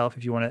thoughts on yourself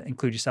if you want to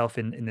include yourself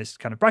in this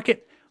kind of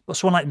bracket. But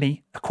someone like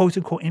me, a quote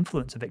unquote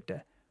influencer,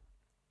 Victor,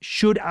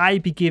 should I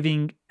be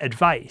giving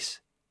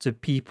advice to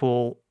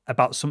people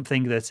about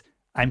something that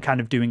I'm kind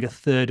of doing a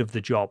third of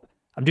the job?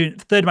 A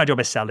third of my job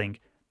is selling.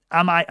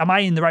 Am I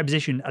in the right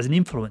position as an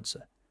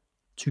influencer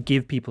to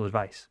give people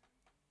advice?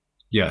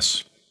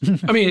 Yes.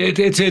 I mean,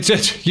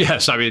 it's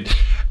yes. I mean,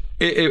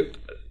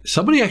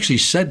 somebody actually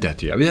said that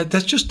to you. I mean,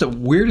 that's just the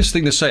weirdest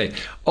thing to say.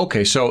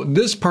 Okay, so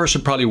this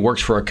person probably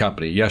works for a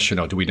company. Yes or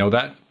no? Do we know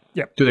that?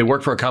 Yeah. Do they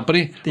work for a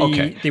company?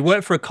 Okay. They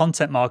work for a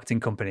content marketing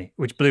company,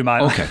 which blew my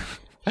mind. Okay.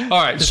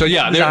 All right. So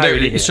yeah,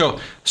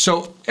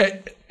 so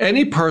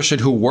any person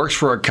who works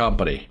for a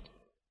company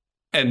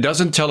and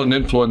doesn't tell an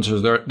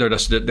influencer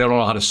they don't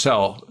know how to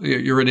sell,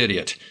 you're an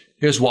idiot.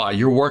 Here's why.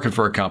 You're working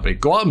for a company.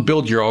 Go out and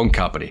build your own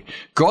company.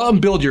 Go out and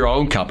build your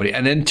own company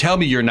and then tell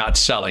me you're not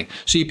selling.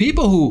 See,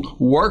 people who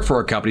work for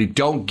a company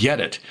don't get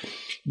it.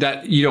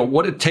 That,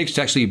 what it takes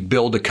to actually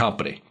build a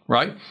company,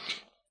 right?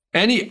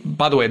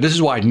 By the way, this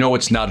is why I know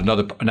it's not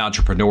an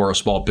entrepreneur or a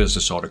small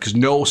business owner, because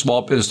no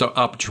small business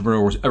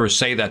entrepreneur will ever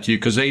say that to you,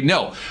 because they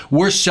know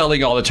we're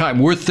selling all the time.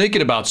 We're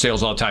thinking about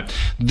sales all the time.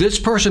 This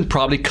person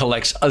probably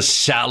collects a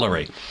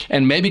salary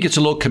and maybe gets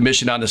a little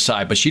commission on the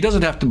side, but she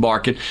doesn't have to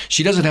market.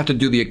 She doesn't have to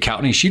do the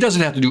accounting. She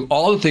doesn't have to do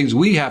all the things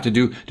we have to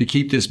do to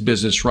keep this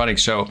business running.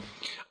 So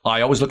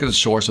I always look at the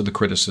source of the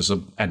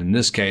criticism. And in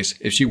this case,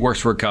 if she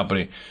works for a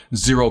company,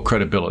 zero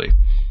credibility.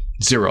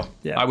 Zero.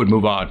 Yeah. I would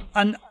move on.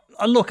 And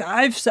look,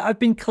 I've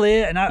been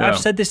clear, and I've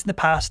said this in the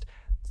past.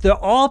 There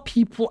are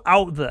people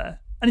out there,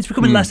 and it's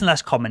becoming less and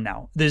less common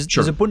now. There's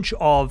a bunch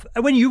of,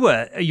 when you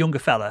were a younger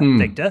fella,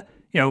 Victor,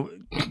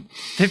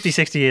 50,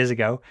 60 years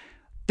ago,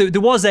 there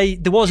was a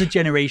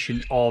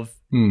generation of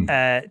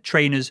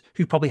trainers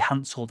who probably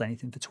hadn't sold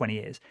anything for 20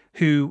 years,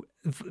 who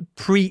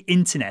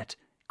pre-internet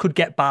could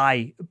get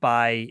by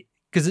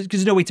because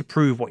there's no way to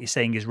prove what you're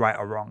saying is right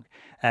or wrong.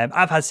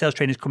 I've had sales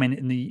trainers come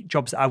in the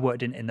jobs that I've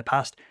worked in the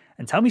past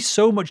and tell me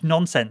so much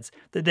nonsense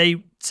that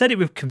they said it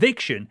with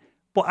conviction,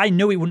 but I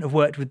know it wouldn't have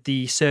worked with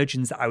the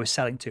surgeons that I was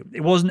selling to.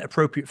 It wasn't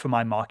appropriate for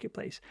my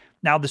marketplace.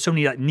 Now there's so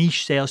many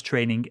niche sales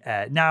training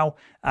now,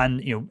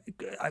 and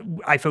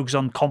I focus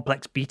on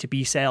complex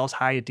B2B sales,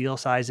 higher deal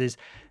sizes.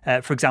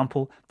 For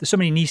example, there's so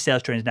many niche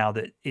sales trainers now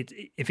that it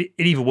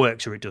either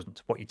works or it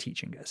doesn't, what you're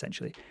teaching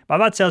essentially. But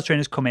I've had sales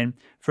trainers come in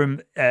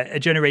from a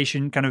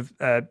generation kind of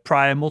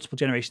prior, multiple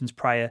generations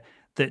prior,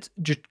 that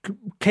just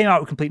came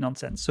out with complete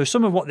nonsense. So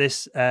some of what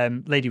this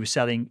lady was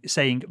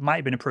saying might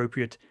have been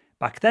appropriate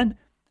back then,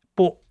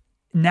 but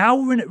now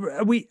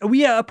are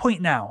we at a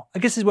point now? I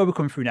guess this is where we're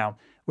coming through now.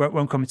 Where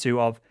I'm coming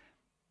to of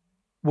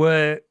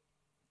where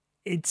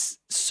it's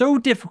so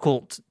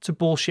difficult to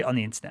bullshit on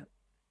the internet.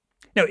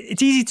 Now,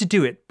 it's easy to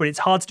do it, but it's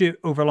hard to do it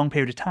over a long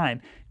period of time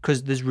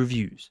because there's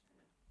reviews.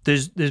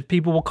 There's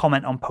people will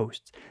comment on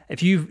posts.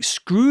 If you've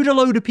screwed a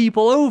load of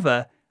people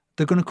over,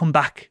 they're going to come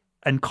back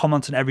and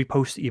comment on every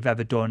post that you've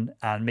ever done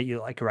and make you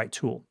look like a right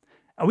tool.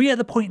 Are we at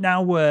the point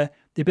now where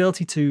the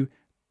ability to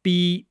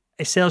be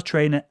a sales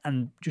trainer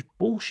and just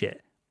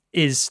bullshit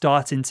is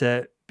starting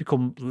to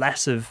become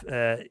less of,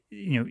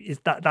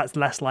 that's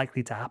less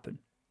likely to happen?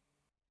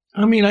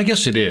 I mean, I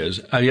guess it is.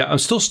 I'm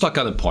still stuck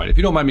on the point. If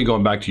you don't mind me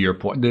going back to your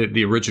point,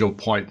 the original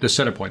point, the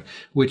center point,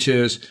 which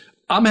is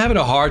I'm having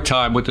a hard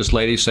time with this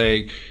lady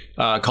saying,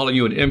 calling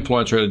you an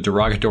influencer in a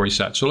derogatory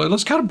sense. So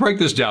let's kind of break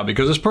this down,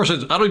 because this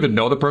person, I don't even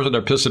know the person.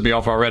 They're pissing me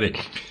off already.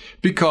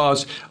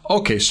 Because,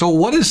 okay, so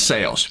what is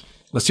sales?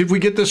 Let's see if we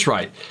get this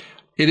right.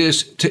 It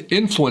is to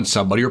influence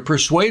somebody or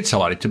persuade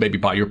somebody to maybe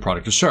buy your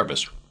product or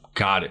service.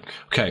 Got it.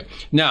 Okay.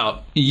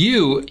 Now,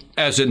 you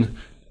as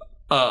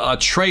a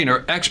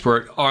trainer,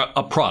 expert, are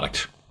a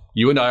product.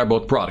 You and I are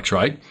both products,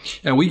 right?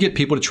 And we get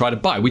people to try to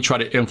buy. We try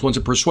to influence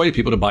and persuade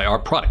people to buy our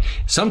product.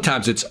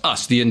 Sometimes it's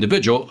us, the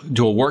individual,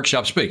 do a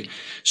workshop speak.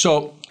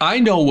 So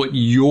I know what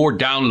your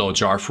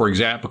downloads are, for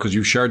example, because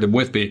you shared them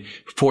with me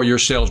for your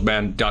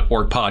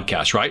salesman.org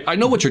podcast, right? I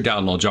know what your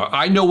downloads are.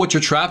 I know what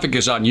your traffic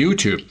is on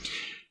YouTube.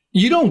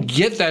 You don't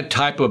get that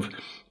type of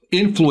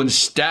influence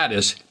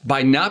status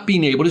by not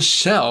being able to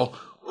sell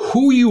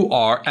who you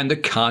are and the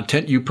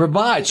content you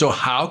provide. So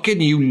how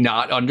can you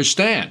not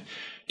understand?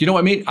 You know what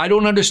I mean? I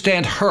don't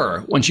understand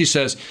her when she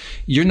says,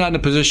 you're not in a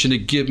position to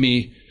give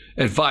me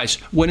advice.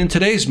 When in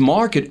today's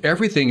market,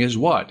 everything is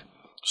what?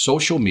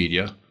 Social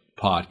media,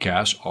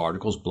 podcasts,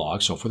 articles,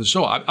 blogs, so forth and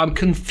so on. I'm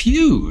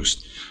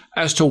confused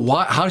as to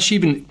how she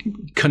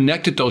even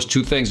connected those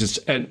two things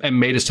and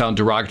made it sound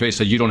derogatory,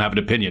 said you don't have an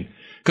opinion.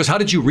 Because how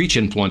did you reach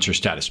influencer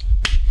status?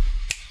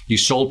 You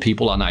sold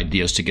people on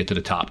ideas to get to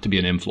the top, to be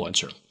an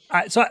influencer.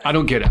 I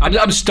don't get it.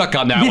 I'm stuck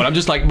on that one. I'm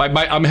just like,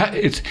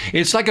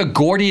 it's like a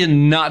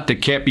Gordian knot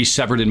that can't be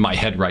severed in my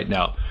head right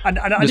now. And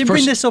I didn't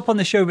bring this up on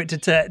the show, but to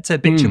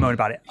bitch and moan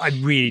about it. I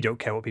really don't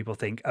care what people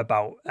think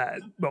about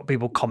what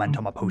people comment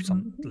on my posts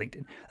on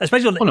LinkedIn.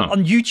 Especially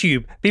on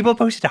YouTube. People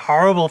posted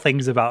horrible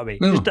things about me.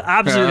 Just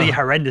absolutely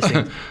horrendous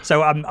things.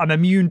 So I'm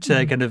immune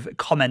to kind of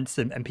comments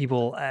and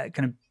people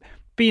kind of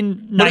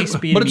being nice,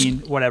 being mean,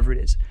 whatever it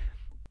is.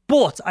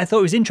 But I thought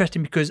it was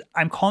interesting because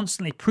I'm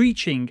constantly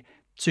preaching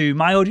to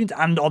my audience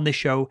and on this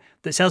show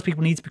that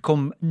salespeople need to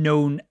become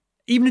known,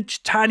 even in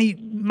tiny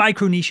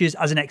micro niches,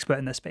 as an expert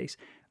in their space.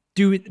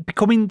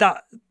 Becoming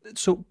that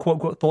quote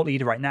unquote thought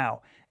leader right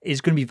now is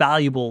going to be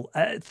valuable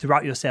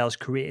throughout your sales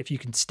career if you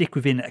can stick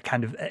within a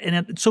kind of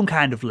some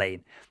kind of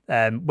lane,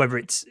 whether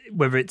it's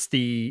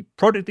the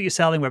product that you're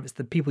selling, whether it's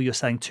the people you're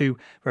selling to,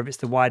 whether it's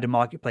the wider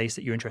marketplace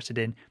that you're interested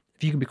in.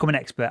 If you can become an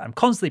expert, I'm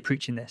constantly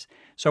preaching this.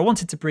 So I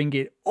wanted to bring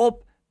it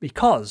up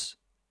because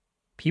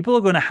people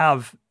are going to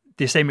have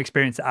the same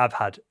experience that I've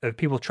had of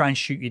people try and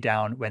shoot you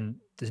down when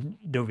there's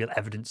no real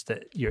evidence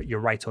that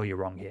you're right or you're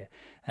wrong here.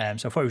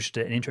 So I thought it was just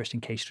an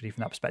interesting case study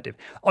from that perspective.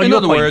 In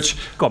other words,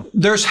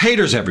 there's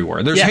haters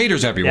everywhere. There's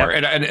haters everywhere.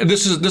 Yeah. And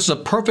this is a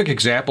perfect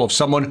example of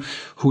someone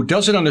who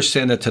doesn't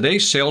understand that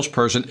today's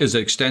salesperson is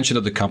an extension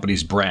of the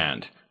company's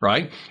brand,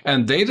 right?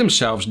 And they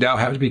themselves now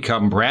have to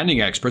become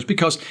branding experts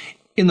because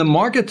in the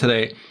market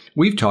today,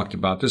 we've talked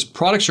about this.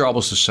 Products are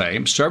almost the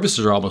same.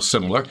 Services are almost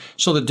similar.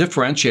 So the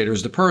differentiator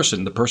is the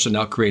person. The person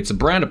now creates a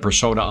brand, a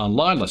persona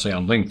online, let's say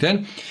on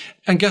LinkedIn.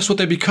 And guess what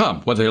they become,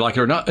 whether they like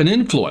it or not? An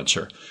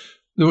influencer.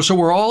 So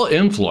we're all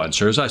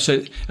influencers. I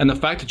said, and the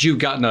fact that you've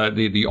gotten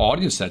the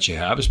audience that you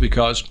have is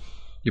because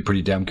you're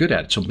pretty damn good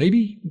at it. So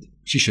maybe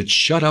she should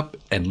shut up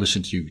and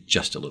listen to you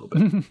just a little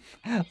bit.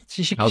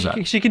 How's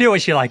that? She can do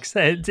what she likes.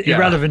 It's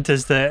irrelevant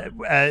as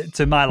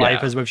to my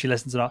life as whether she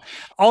listens or not.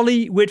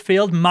 Ollie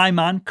Whitfield, my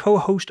man,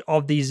 co-host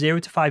of the 0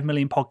 to 5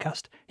 Million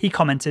podcast, he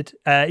commented.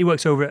 He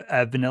works over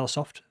at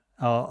VanillaSoft,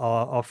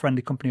 our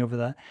friendly company over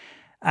there.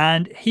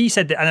 And he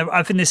said that, and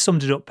I think this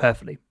summed it up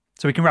perfectly.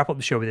 So we can wrap up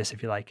the show with this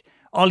if you like.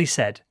 Ollie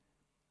said,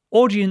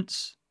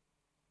 audience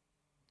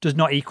does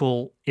not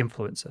equal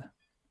influencer.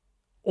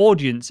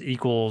 Audience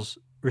equals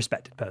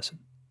respected person.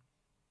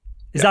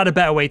 Is that a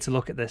better way to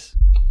look at this?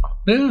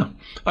 Yeah.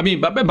 I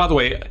mean, by the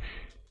way,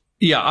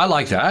 I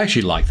like that. I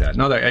actually like that.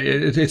 No,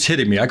 it's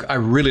hitting me. I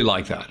really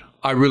like that.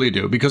 I really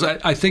do. Because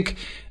I think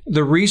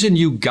the reason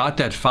you got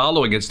that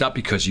following, it's not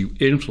because you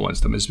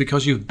influenced them. It's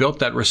because you've built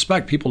that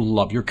respect. People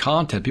love your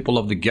content. People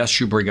love the guests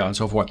you bring on and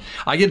so forth.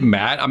 I get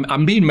mad.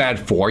 I'm being mad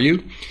for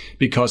you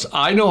because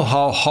I know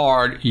how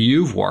hard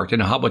you've worked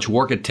and how much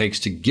work it takes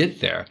to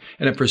get there.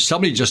 And if for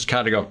somebody just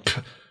kind of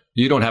go,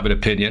 you don't have an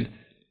opinion.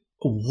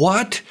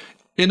 What?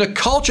 In a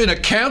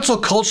cancel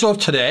culture of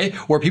today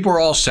where people are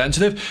all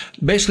sensitive,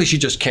 basically she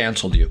just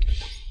canceled you.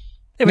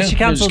 Yeah, but she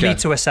cancelled me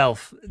to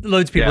herself.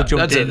 Loads of people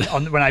jumped in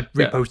when I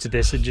reposted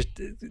this and just...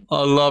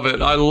 I love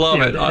it. I love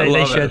it.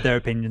 They shared their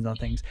opinions on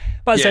things.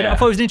 But I said, I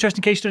thought it was an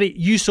interesting case study.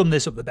 You summed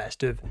this up the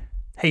best of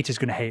haters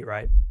going to hate,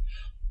 right?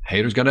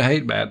 Haters going to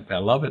hate, man. I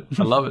love it.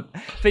 I love it.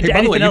 Hey,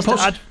 anything else to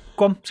add?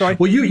 Go on, sorry.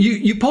 Well,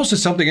 you posted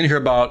something in here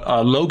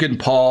about Logan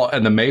Paul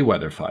and the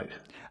Mayweather fight.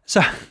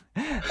 So...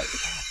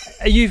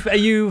 Are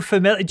you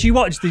familiar? Do you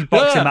watch these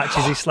boxing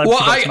matches, these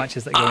celebrity boxing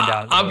matches that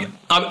are going down?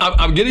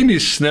 I'm getting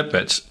these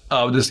snippets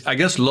of this. I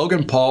guess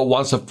Logan Paul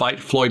wants to fight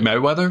Floyd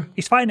Mayweather.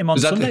 He's fighting him on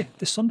Sunday.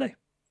 This Sunday.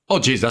 Oh,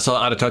 geez, that's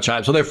out of touch.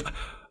 So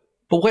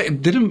but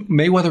wait, didn't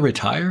Mayweather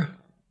retire?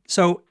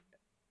 So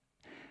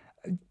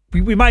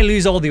we might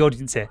lose all the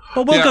audience here,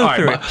 but we'll go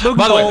through it.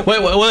 By the way,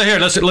 wait, here,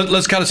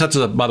 let's kind of set this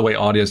up. By the way,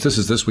 audience, this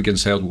is This Week in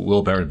Sales with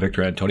Will Barron and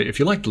Victor Antonio. If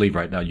you'd like to leave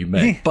right now, you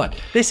may, but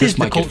this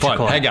might get fun.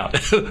 Hang out.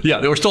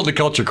 Yeah, we're still in the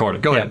culture corner.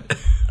 Go ahead.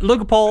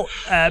 Logan Paul,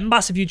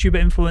 massive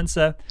YouTuber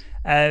influencer.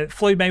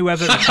 Floyd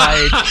Mayweather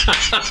retired.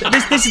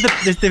 This is the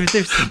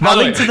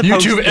link to the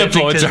post that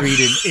Victor's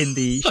reading in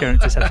the show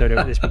notes this episode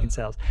of This Week in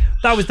Sales.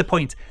 That was the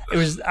point.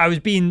 I was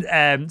being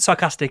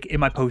sarcastic in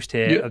my post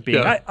here of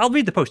being. I'll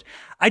read the post.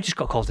 I just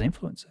got called an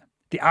influencer.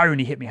 The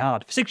irony hit me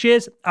hard. For 6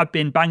 years, I've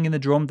been banging the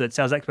drum that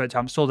sales experts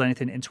haven't sold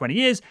anything in 20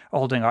 years, or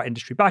holding our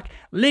industry back.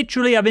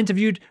 Literally, I've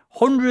interviewed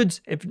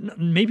hundreds, if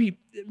maybe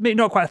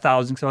not quite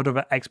 1,000, because I've had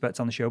other experts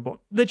on the show, but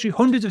literally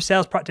hundreds of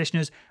sales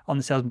practitioners on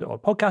the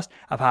Salesman.org podcast.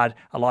 I've had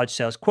a large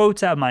sales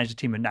quota. I've managed a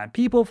team of 9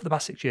 people for the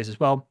past 6 years as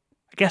well.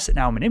 I guess that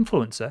now I'm an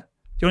influencer.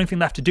 The only thing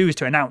left to do is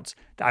to announce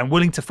that I'm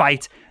willing to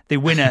fight the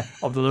winner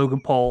of the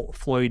Logan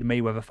Paul-Floyd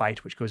Mayweather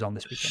fight, which goes on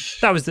this weekend.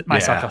 That was my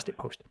sarcastic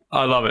post.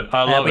 I love it.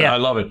 I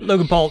love it.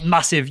 Logan Paul,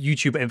 massive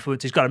YouTuber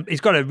influence. He's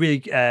got a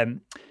really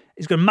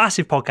he's got a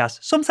massive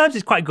podcast. Sometimes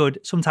it's quite good.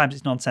 Sometimes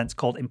it's nonsense,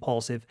 called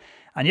Impulsive.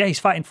 And yeah, he's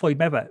fighting Floyd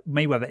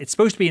Mayweather. It's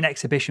supposed to be an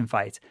exhibition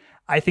fight.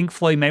 I think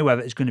Floyd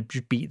Mayweather is going to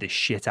just beat the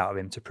shit out of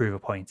him to prove a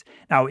point.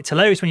 Now, it's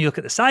hilarious when you look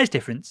at the size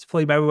difference.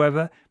 Floyd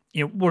Mayweather,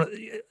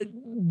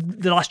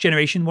 the last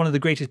generation, one of the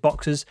greatest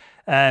boxers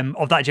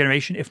of that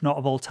generation, if not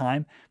of all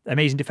time.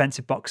 Amazing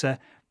defensive boxer.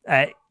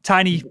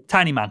 Tiny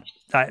man.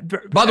 By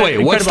the way,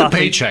 what's the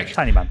paycheck?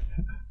 Tiny man.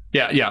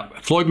 Yeah.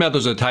 Floyd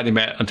Mayweather's a tiny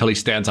man until he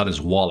stands on his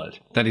wallet.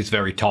 Then he's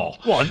very tall.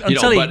 Well,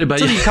 until you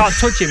can't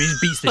touch him, he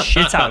just beats the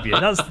shit out of you.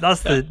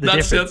 That's the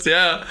difference.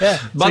 Yeah.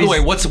 By the way,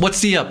 what's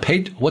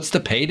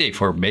the payday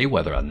for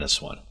Mayweather on this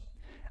one?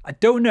 I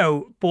don't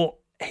know, but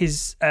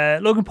his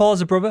Logan Paul has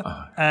a brother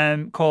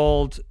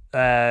called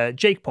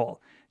Jake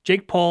Paul.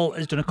 Jake Paul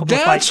has done a couple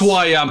of fights. That's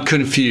why I'm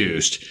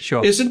confused.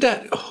 Sure. Isn't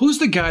that who's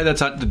the guy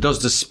that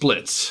does the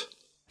splits?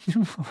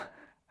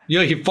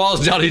 He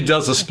falls down. He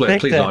does a split.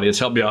 Please, audience,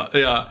 help me out.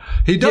 Yeah,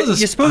 he does.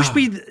 You're supposed to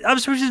be. I'm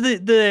supposed to be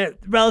the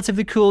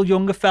relatively cool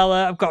younger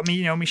fella. I've got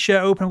me, my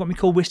shirt open. I've got my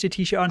cool Worcester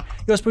t-shirt on.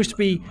 You're supposed to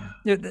be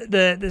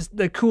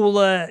the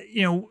cooler,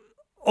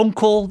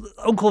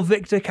 Uncle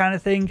Victor kind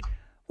of thing.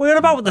 What are you on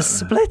about with the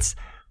splits?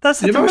 That's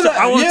the most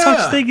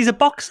touch thing. He's a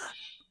boxer.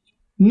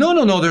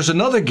 No. There's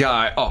another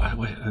guy. Oh,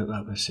 wait,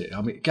 let's see.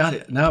 Got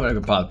it. Now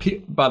I'm going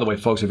to by the way,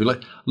 folks, if you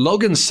like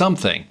Logan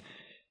something.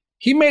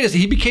 He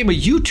became a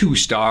YouTube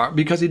star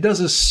because he does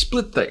a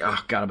split thing.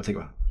 Oh, God, I'm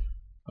thinking about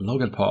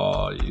Logan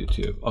Paul,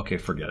 YouTube. Okay,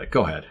 forget it.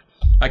 Go ahead.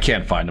 I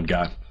can't find him,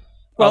 guy.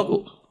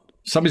 Well,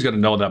 somebody's going to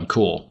know that I'm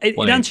cool.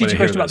 In answer to your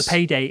question about the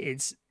payday,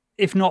 it's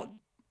if not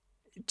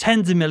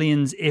tens of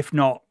millions, if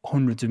not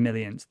hundreds of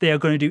millions. They are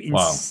going to do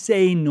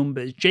insane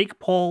numbers. Jake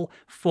Paul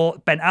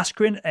fought Ben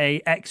Askren,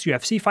 a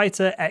ex-UFC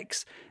fighter, I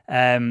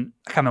can't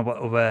remember what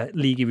other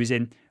league he was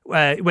in.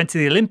 Went to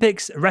the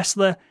Olympics, a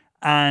wrestler.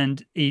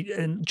 And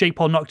Jake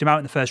Paul knocked him out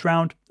in the first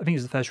round. I think it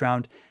was the first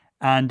round.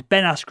 And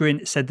Ben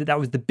Askren said that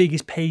was the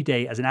biggest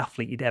payday as an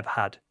athlete he'd ever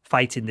had,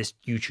 fighting this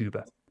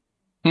YouTuber.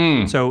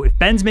 So if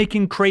Ben's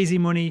making crazy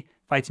money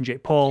fighting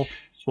Jake Paul,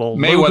 well,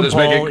 Logan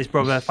Paul, his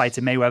brother,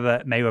 fighting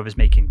Mayweather. Mayweather's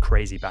making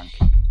crazy bank.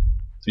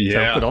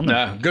 Yeah, so good on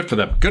them. Good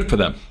for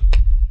them.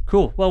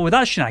 Cool. Well, with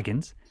that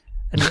shenanigans,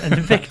 and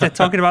Victor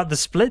talking about the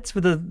splits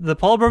with the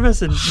Paul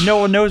brothers, and no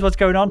one knows what's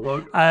going on.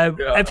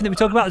 Everything that we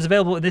talk about is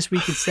available at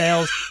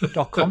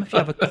thisweekinsales.com. If you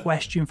have a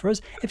question for us,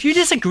 if you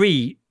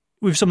disagree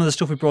with some of the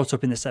stuff we brought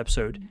up in this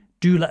episode,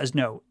 do let us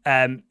know.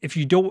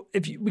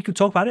 We can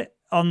talk about it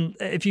on.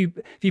 If you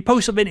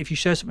post something, if you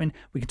share something,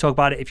 we can talk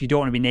about it. If you don't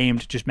want to be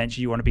named, just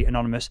mention you want to be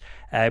anonymous.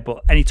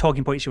 But any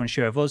talking points you want to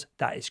share with us,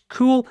 that is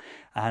cool.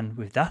 And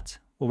with that,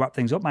 we'll wrap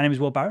things up. My name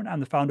is Will Barron. I'm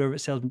the founder over at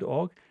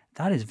Salesman.org.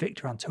 That is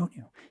Victor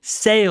Antonio,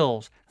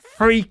 sales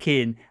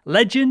freaking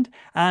legend.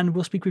 And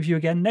we'll speak with you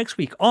again next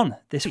week on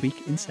This Week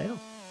in Sales.